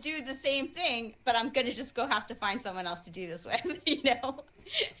I'm going to do the same thing, but I'm going to just go have to find someone else to do this with, you know?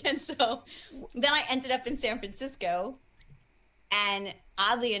 And so then I ended up in San Francisco, and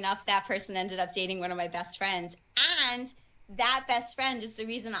oddly enough, that person ended up dating one of my best friends. And that best friend is the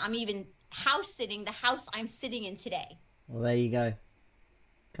reason I'm even house sitting the house I'm sitting in today. Well, there you go.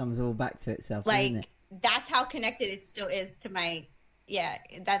 Comes all back to itself, Like, doesn't it? that's how connected it still is to my, yeah,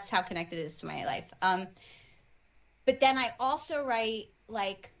 that's how connected it is to my life. But then I also write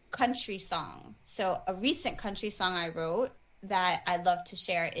like country song. So a recent country song I wrote that I'd love to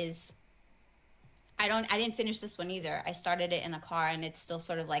share is, I didn't finish this one either. I started it in a car and it's still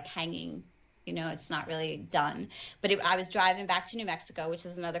sort of like hanging, you know, it's not really done. But I was driving back to New Mexico, which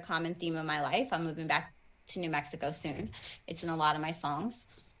is another common theme of my life. I'm moving back to New Mexico soon. It's in a lot of my songs.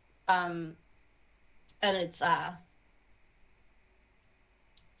 And it's, I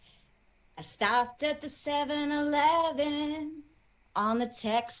stopped at the 7-Eleven on the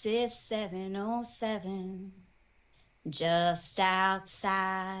Texas 707, just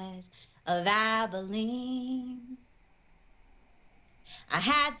outside of Abilene. I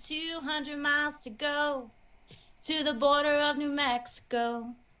had 200 miles to go to the border of New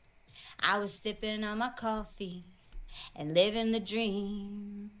Mexico. I was sipping on my coffee and living the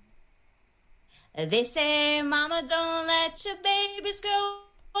dream. They say, Mama, don't let your babies grow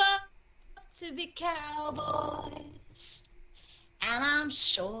up to be cowboys. And I'm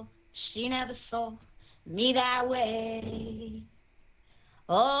sure she never saw me that way.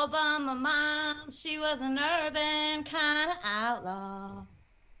 Oh, but my mom, she was an urban kind of outlaw.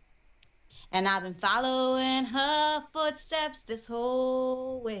 And I've been following her footsteps this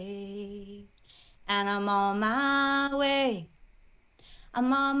whole way. And I'm on my way.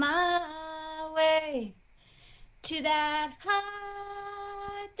 I'm on my way to that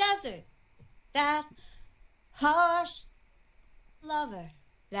high desert, that harsh lover,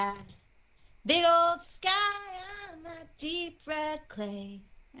 that big old sky on that deep red clay.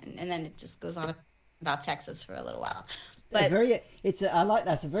 And then it just goes on about Texas for a little while. But I like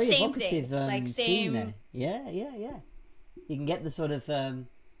that. It's a very evocative like scene there. Yeah. You can get the sort of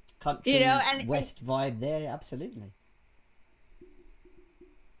country, you know, and west vibe there. Absolutely.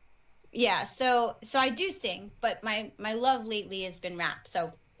 Yeah, so I do sing, but my love lately has been rap.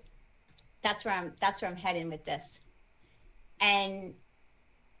 So that's where I'm heading with this. And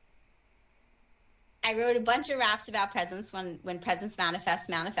I wrote a bunch of raps about presence when presence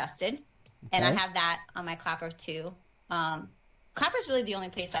manifested. Okay. And I have that on my Clapper too. Clapper's really the only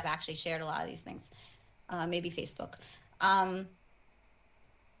place I've actually shared a lot of these things. Maybe Facebook.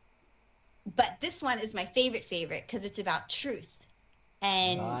 But this one is my favorite because it's about truth.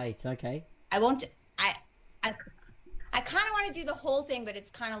 And right, okay. I kind of want to do the whole thing, but it's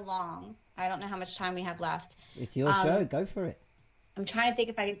kind of long. I don't know how much time we have left. It's your show. Go for it. I'm trying to think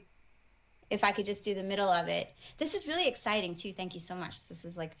if I could just do the middle of it. This is really exciting too. Thank you so much. This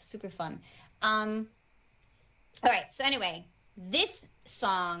is like super fun. All right. So anyway, this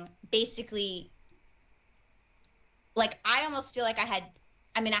song basically, like, I almost feel like I had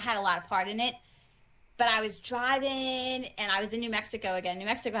a lot of part in it. But I was driving and I was in New Mexico again. New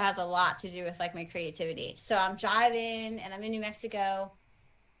Mexico has a lot to do with like my creativity. So I'm driving and I'm in New Mexico,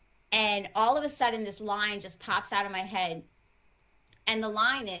 and all of a sudden this line just pops out of my head. And the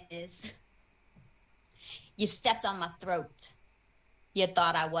line is, you stepped on my throat. You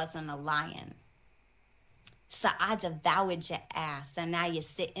thought I wasn't a lion. So I devoured your ass, and now you're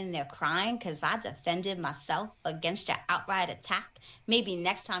sitting there crying because I defended myself against your outright attack. Maybe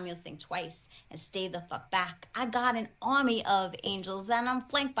next time you'll think twice and stay the fuck back. I got an army of angels, and I'm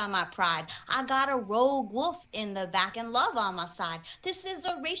flanked by my pride. I got a rogue wolf in the back and love on my side. This is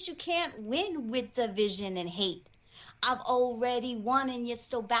a race you can't win with division and hate. I've already won and you're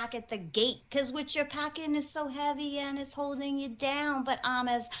still back at the gate, 'cause what you're packing is so heavy and it's holding you down. But I'm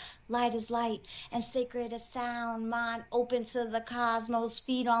as light and sacred as sound, mind open to the cosmos,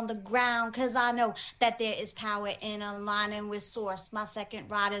 feet on the ground, 'cause I know that there is power in aligning with source. My second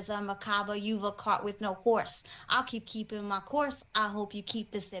ride is a macabre, you've a cart with no horse. I'll keeping my course. I hope you keep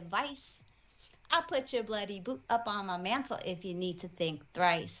this advice. I'll put your bloody boot up on my mantle if you need to think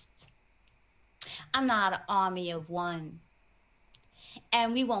thrice. I'm not an army of one,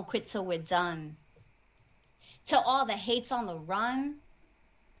 and we won't quit till we're done. To all the hates on the run,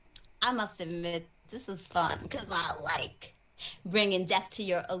 I must admit this is fun because I like bringing death to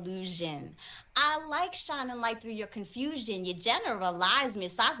your illusion. I like shining light through your confusion. You generalize me,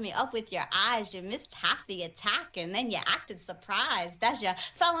 size me up with your eyes. You missed half the attack, and then you acted surprised as you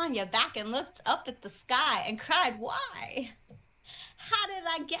fell on your back and looked up at the sky and cried, why? How did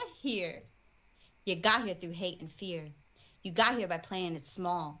I get here? You got here through hate and fear. You got here by playing it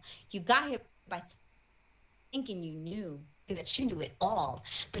small. You got here by thinking you knew, that you knew it all.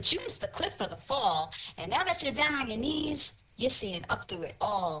 But you missed the cliff of the fall, and now that you're down on your knees, you're seeing up through it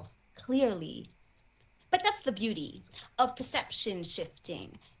all clearly. But that's the beauty of perception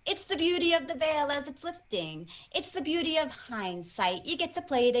shifting. It's the beauty of the veil as it's lifting. It's the beauty of hindsight. You get to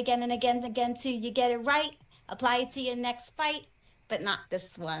play it again and again and again till you get it right. Apply it to your next fight, but not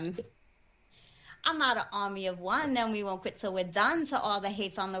this one. I'm not an army of one, and we won't quit till we're done. To all the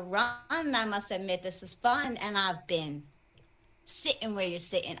hates on the run, I must admit this is fun, and I've been sitting where you're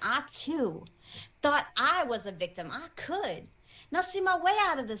sitting. I, too, thought I was a victim. I could. Now see my way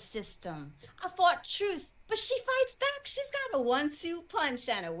out of the system. I fought truth, but she fights back. She's got a 1-2 punch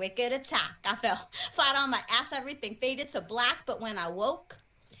and a wicked attack. I fell flat on my ass. Everything faded to black, but when I woke,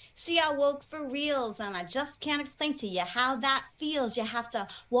 see, I woke for reals, and I just can't explain to you how that feels. You have to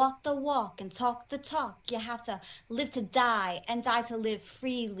walk the walk and talk the talk. You have to live to die and die to live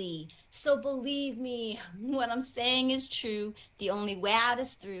freely. So believe me, what I'm saying is true. The only way out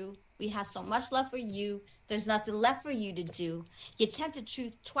is through. We have so much love for you. There's nothing left for you to do. You tempted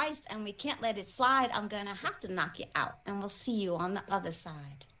truth twice, and we can't let it slide. I'm gonna have to knock you out, and we'll see you on the other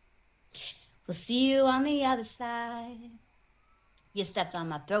side. We'll see you on the other side. You stepped on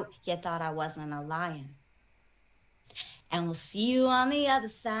my throat, you thought I wasn't a lion. And we'll see you on the other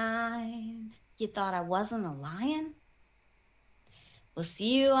side. You thought I wasn't a lion? We'll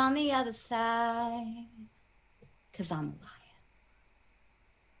see you on the other side, 'cause I'm a lion.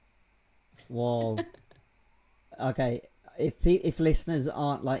 Whoa. Okay, if listeners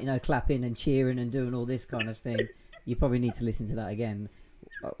aren't like, clapping and cheering and doing all this kind of thing, you probably need to listen to that again.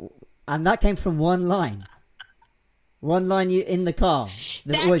 And that came from one line. One line you in the car.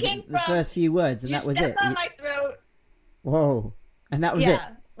 That was the first few words, and that was it. You stepped on my throat. Whoa. And that was it. Yeah,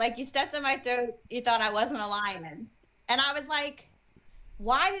 like you stepped on my throat, you thought I wasn't a lion. And I was like,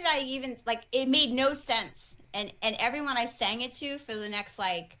 why did I even, like, it made no sense. And everyone I sang it to for the next,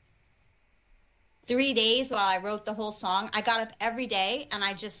 3 days while I wrote the whole song, I got up every day and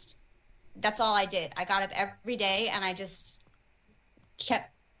that's all I did. I got up every day and I just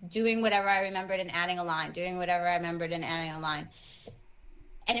kept doing whatever I remembered and adding a line, doing whatever I remembered and adding a line.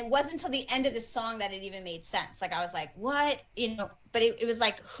 And it wasn't until the end of the song that it even made sense. Like, I was like, what? But it was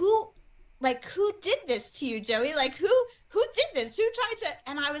like, who did this to you, Joey? Like, who did this? Who tried to?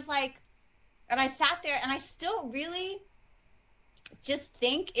 And I was like, and I sat there and I still really just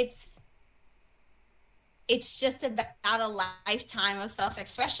think it's just about a lifetime of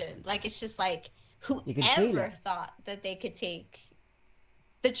self-expression. Like, it's just like, whoever thought that they could take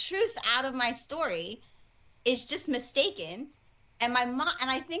the truth out of my story is just mistaken. And my mom, and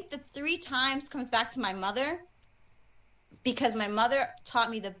I think the 3 times comes back to my mother, because my mother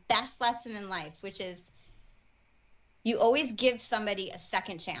taught me the best lesson in life, which is you always give somebody a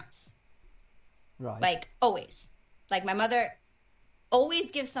second chance. Right. Like, always. Like, my mother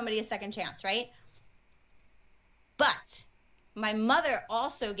always gives somebody a second chance, right? But my mother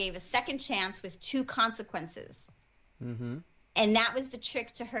also gave a second chance with 2 consequences. Mm-hmm. And that was the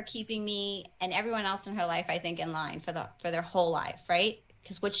trick to her keeping me and everyone else in her life, I think, in line for their whole life, right?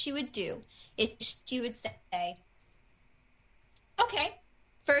 Because what she would do is she would say, okay,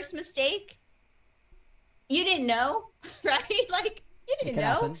 first mistake, you didn't know, right? Like, you didn't know.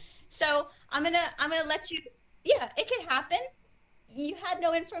 Happen. So I'm gonna let you, yeah, it could happen. You had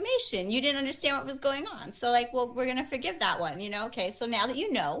no information. You didn't understand what was going on. So, like, well, we're gonna forgive that one, okay? So now that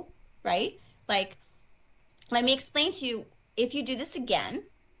you know, right? Like, let me explain to you, if you do this again,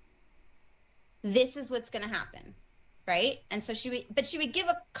 this is what's going to happen, right? And so she would give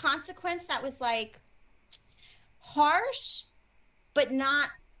a consequence that was like harsh, but not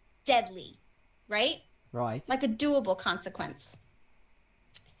deadly, right? Right. Like a doable consequence.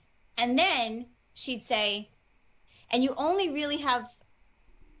 And then she'd say, and you only really have,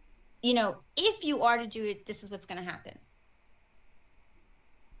 if you are to do it, this is what's going to happen.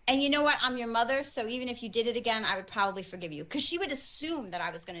 And you know what? I'm your mother, so even if you did it again, I would probably forgive you. Because she would assume that I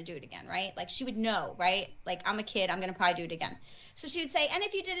was going to do it again, right? Like, she would know, right? Like, I'm a kid, I'm going to probably do it again. So she would say, and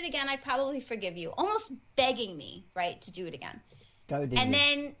if you did it again, I'd probably forgive you. Almost begging me, right, to do it again. And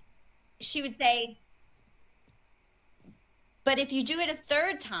then she would say, but if you do it a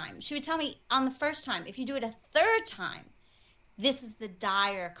third time, she would tell me on the first time, if you do it a third time, this is the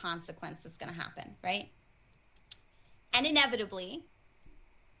dire consequence that's going to happen, right? And inevitably,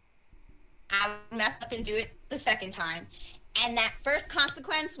 I would mess up and do it the second time. And that first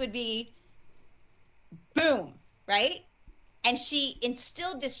consequence would be boom, right? And she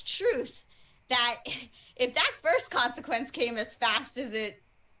instilled this truth that if that first consequence came as fast as it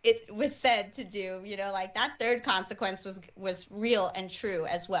was said to do, you know, like that third consequence was real and true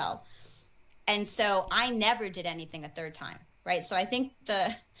as well. And so I never did anything a third time, right? So I think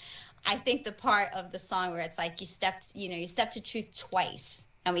the part of the song where it's like you stepped to truth twice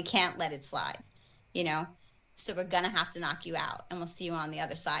and we can't let it slide, you know? So we're gonna have to knock you out and we'll see you on the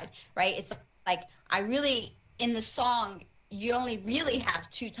other side, right? It's like in the song, you only really have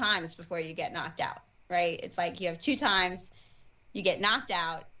 2 times before you get knocked out, right? It's like you have 2 times, you get knocked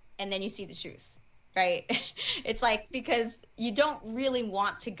out, and then you see the truth, right? It's like, because you don't really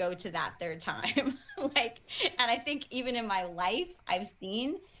want to go to that third time. Like, and I think even in my life, I've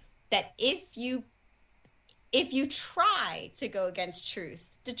seen that if you try to go against truth,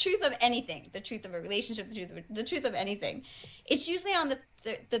 the truth of anything, the truth of a relationship, the truth of anything, it's usually on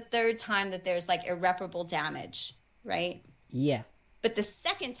the third time that there's like irreparable damage, right? Yeah. But the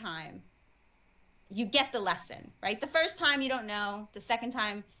second time, you get the lesson, right? The first time you don't know. The second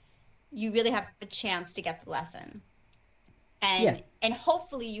time, you really have a chance to get the lesson. And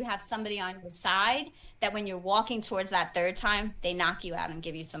hopefully you have somebody on your side that when you're walking towards that third time, they knock you out and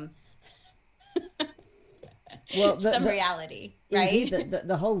give you some reality, right? Indeed,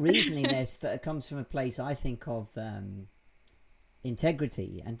 the whole reasoning this that comes from a place, I think, of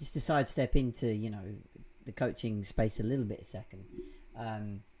integrity. And just to sidestep into, you know, the coaching space a little bit a second.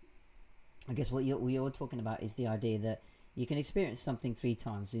 I guess what you're talking about is the idea that you can experience something 3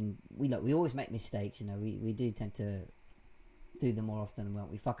 times. And we always make mistakes. You know, we do tend to do them more often than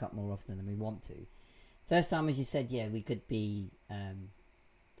we fuck up more often than we want to. First time, as you said, we could be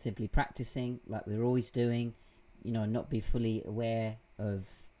simply practicing like we're always doing, you know, not be fully aware of,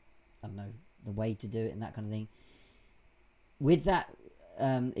 I don't know, the way to do it and that kind of thing. With that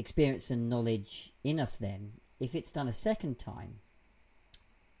experience and knowledge in us, then, if it's done a second time,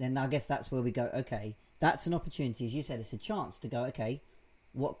 then I guess that's where we go, okay, that's an opportunity. As you said, it's a chance to go, okay,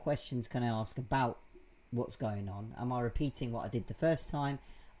 what questions can I ask about what's going on? Am I repeating what I did the first time?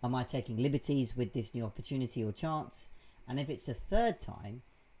 Am I taking liberties with this new opportunity or chance? And if it's a third time,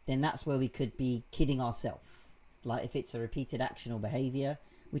 then that's where we could be kidding ourselves. Like if it's a repeated action or behaviour,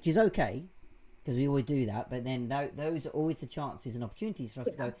 which is okay, because we always do that, but then those are always the chances and opportunities for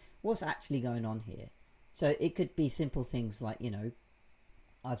us to go, what's actually going on here? So it could be simple things like, you know,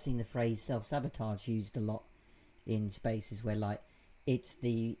 I've seen the phrase self-sabotage used a lot in spaces where, like, it's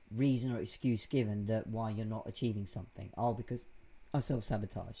the reason or excuse given that why you're not achieving something. Oh, because I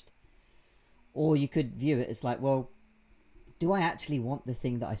self-sabotaged. Or you could view it as like, well, do I actually want the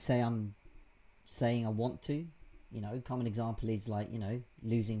thing that I say I'm saying I want to? You know, common example is like, you know,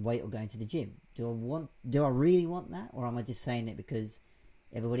 losing weight or going to the gym. Do I really want that? Or am I just saying it because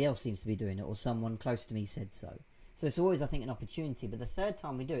everybody else seems to be doing it or someone close to me said so? So it's always, I think, an opportunity. But the third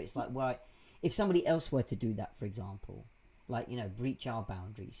time we do it, it's like, well, if somebody else were to do that, for example, like, you know, breach our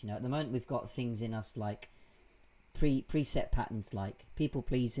boundaries. You know, at the moment we've got things in us like preset patterns like people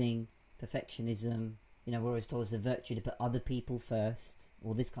pleasing, perfectionism. You know, we're always told it's a virtue to put other people first,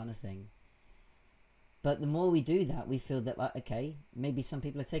 all this kind of thing. But the more we do that, we feel that, like, okay, maybe some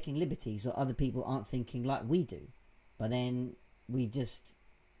people are taking liberties or other people aren't thinking like we do. But then we just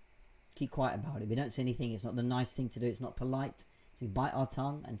keep quiet about it. We don't say anything. It's not the nice thing to do. It's not polite. So we bite our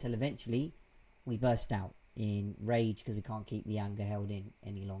tongue until eventually we burst out in rage because we can't keep the anger held in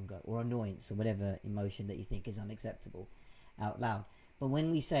any longer, or annoyance, or whatever emotion that you think is unacceptable out loud. But when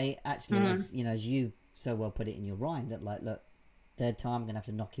we say, actually, as you know, as you so well put it in your rhyme, that like, look, third time I'm gonna have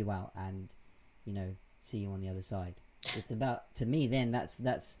to knock you out and, you know, see you on the other side. It's about, to me, then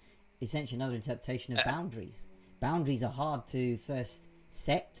that's essentially another interpretation of boundaries. Boundaries are hard to first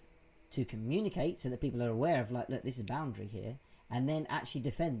set, to communicate so that people are aware of, like, look, this is a boundary here, and then actually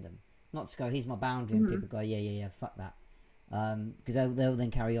defend them. Not to go, here's my boundary, and people go, yeah, fuck that. Because they'll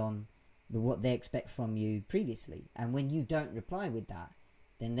then carry on with what they expect from you previously. And when you don't reply with that,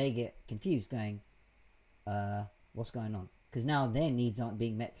 then they get confused going, what's going on? Because now their needs aren't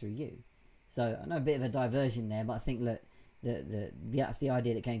being met through you. So I know a bit of a diversion there, but I think that that's the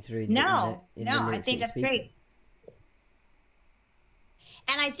idea that came through in the lyrics I think that's great.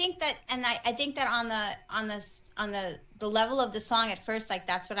 And I think that, on the level of the song at first, like,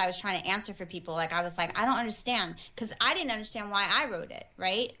 that's what I was trying to answer for people. Like, I was like, I don't understand, because I didn't understand why I wrote it,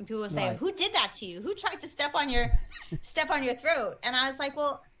 right? And people would say, who did that to you? Who tried to step on your throat? And I was like,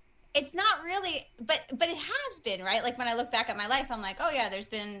 well, it's not really, but it has been, right? Like, when I look back at my life, I'm like, oh yeah, there's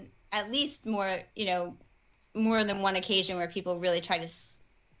been at least more, you know, more than one occasion where people really try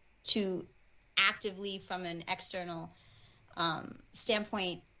to actively, from an external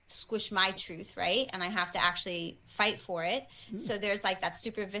standpoint, squish my truth, right? And I have to actually fight for it. So there's like that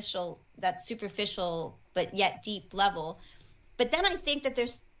superficial but yet deep level. But then I think that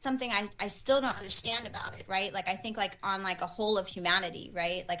there's something I still don't understand about it, right? Like I think like on like a whole of humanity,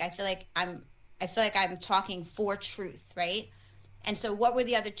 right? Like I feel like I'm talking for truth, right? And so what were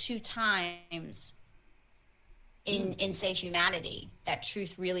the other two times in say humanity that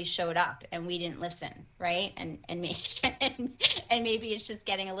truth really showed up and we didn't listen, right? And maybe it's just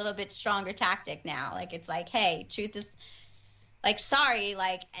getting a little bit stronger tactic now. Like it's like, hey, truth is like, sorry,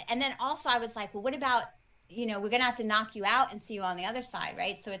 like, and then also I was like, well, what about, we're gonna have to knock you out and see you on the other side,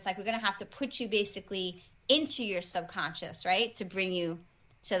 right? So it's like we're gonna have to put you basically into your subconscious, right, to bring you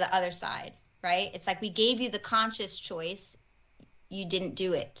to the other side, right? It's like we gave you the conscious choice, you didn't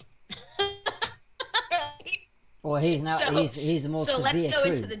do it. Right? Well, he's a more severe let's go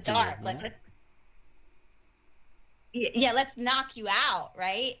truth into the dark. You, like, let's knock you out,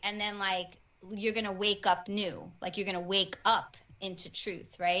 right? And then like you're gonna wake up new, like you're gonna wake up into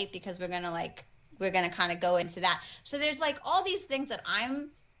truth, right? Because we're gonna kind of go into that. So there's like all these things that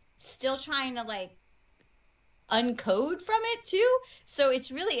I'm still trying to like uncode from it too. So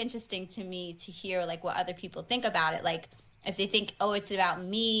it's really interesting to me to hear like what other people think about it. Like if they think, oh, it's about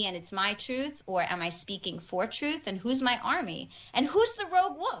me and it's my truth, or am I speaking for truth? And who's my army? And who's the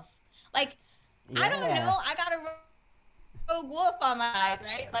rogue wolf? Like, I don't know. I got a rogue wolf on my side,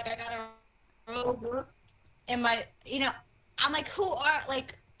 right? Like I got a rogue wolf in my, I'm like, who are,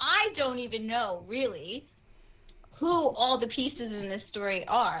 like, I don't even know really who all the pieces in this story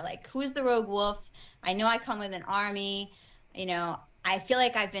are. Like, who is the rogue wolf? I know I come with an army, I feel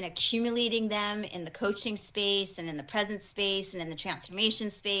like I've been accumulating them in the coaching space and in the present space and in the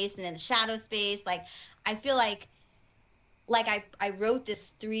transformation space and in the shadow space. Like, I feel like I wrote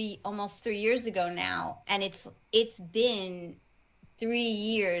this almost 3 years ago now, and it's been 3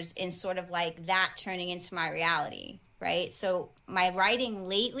 years in sort of like that turning into my reality, right? So my writing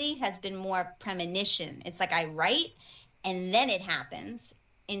lately has been more premonition. It's like I write and then it happens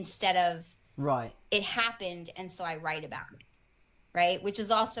instead of right. It happened and so I write about it, right? Which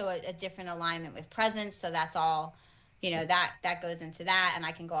is also a different alignment with presence. So that's all, that goes into that, and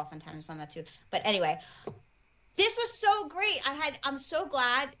I can go off on tangents on that too. But anyway, this was so great. I'm so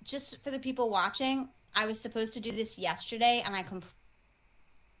glad, just for the people watching, I was supposed to do this yesterday and I completely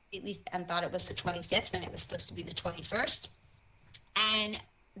thought it was the 25th and it was supposed to be the 21st. And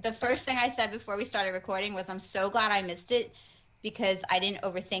the first thing I said before we started recording was, I'm so glad I missed it because I didn't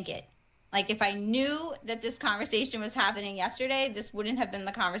overthink it. Like, if I knew that this conversation was happening yesterday, this wouldn't have been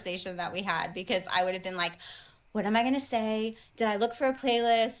the conversation that we had, because I would have been like, what am I going to say? Did I look for a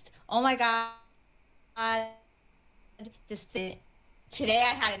playlist? Oh my God. Today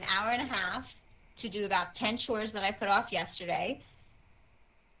I had an hour and a half to do about 10 chores that I put off yesterday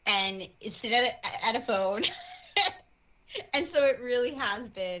and sit at a phone. And so it really has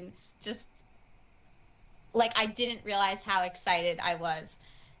been just like, I didn't realize how excited I was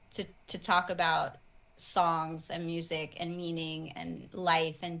to talk about songs and music and meaning and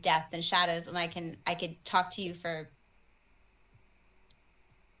life and depth and shadows. And I could talk to you for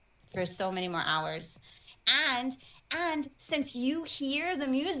so many more hours. And since you hear the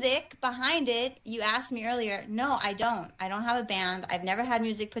music behind it, you asked me earlier, no, I don't have a band. I've never had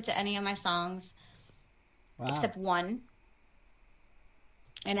music put to any of my songs. Wow. Except one.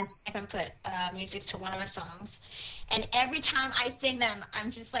 And I can put music to one of my songs. And every time I sing them, I'm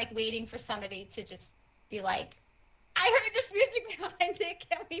just like waiting for somebody to just be like, I heard this music behind it.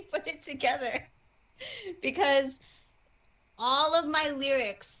 Can we put it together? Because all of my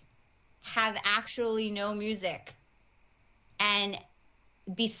lyrics have actually no music. And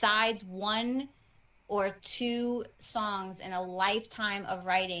besides one or two songs in a lifetime of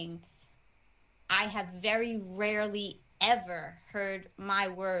writing, I have very rarely ever heard my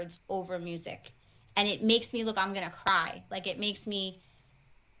words over music. And it makes me look, I'm going to cry. Like, it makes me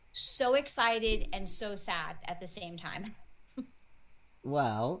so excited and so sad at the same time.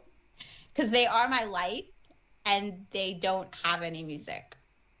 Well, because they are my life and they don't have any music.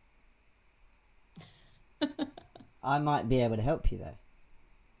 I might be able to help you there.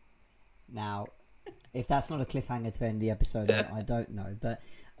 Now, if that's not a cliffhanger to end the episode, I don't know. But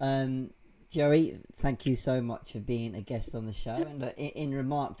Joie, thank you so much for being a guest on the show. And in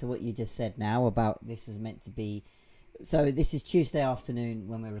remark to what you just said now about this is meant to be... So this is Tuesday afternoon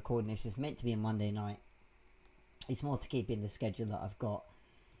when we're recording this. It's meant to be a Monday night. It's more to keep in the schedule that I've got.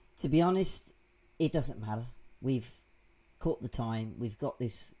 To be honest, it doesn't matter. We've caught the time. We've got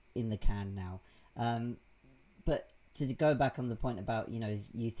this in the can now. but to go back on the point about, you know,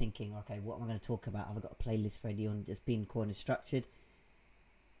 you thinking, okay, what am I going to talk about? Have I got a playlist ready on just being corner structured?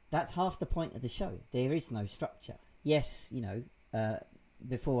 That's half the point of the show. There is no structure. Yes, you know,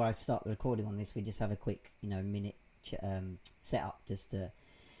 before I start the recording on this, we just have a quick, you know, minute set up just to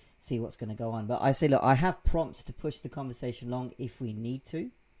see what's going to go on. But I say, look, I have prompts to push the conversation along if we need to,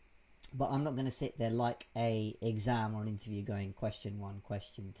 but I'm not going to sit there like a exam or an interview going question 1,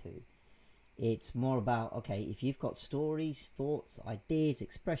 question 2. It's more about, okay, if you've got stories, thoughts, ideas,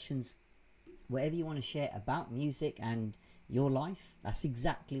 expressions, whatever you want to share about music and your life, that's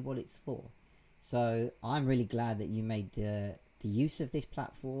exactly what it's for. So I'm really glad that you made the use of this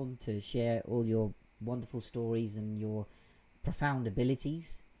platform to share all your wonderful stories and your profound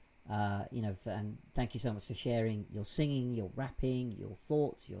abilities. You know, and thank you so much for sharing your singing, your rapping, your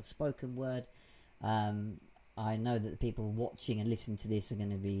thoughts, your spoken word. I know that the people watching and listening to this are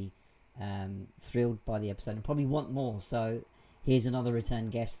going to be thrilled by the episode and probably want more. So here's another return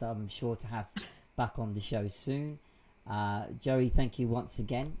guest that I'm sure to have back on the show soon. Joie, thank you once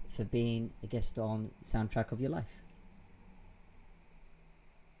again for being a guest on Soundtrack of Your Life.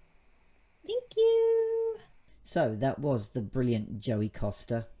 Thank you. So that was the brilliant Joie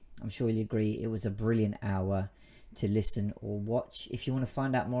Costa. I'm sure you'll agree it was a brilliant hour to listen or watch. If you want to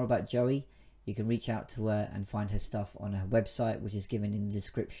find out more about Joie, you can reach out to her and find her stuff on her website, which is given in the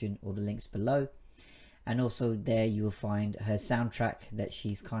description or the links below. And also there you will find her soundtrack that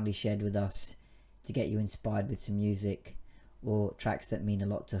she's kindly shared with us to get you inspired with some music or tracks that mean a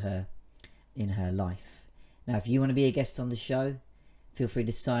lot to her in her life. Now, if you want to be a guest on the show, feel free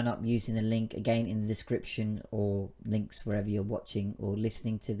to sign up using the link again in the description or links wherever you're watching or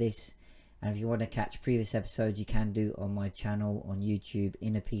listening to this. And if you want to catch previous episodes, you can do on my channel on YouTube,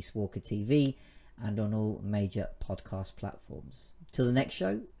 Inner Peace Walker TV, and on all major podcast platforms. Till the next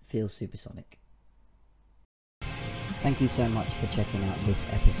show, feel supersonic. Thank you so much for checking out this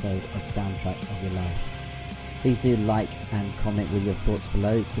episode of Soundtrack of Your Life. Please do like and comment with your thoughts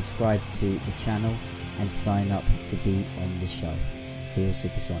below, subscribe to the channel, and sign up to be on the show. Feel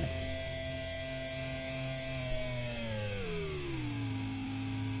supersonic.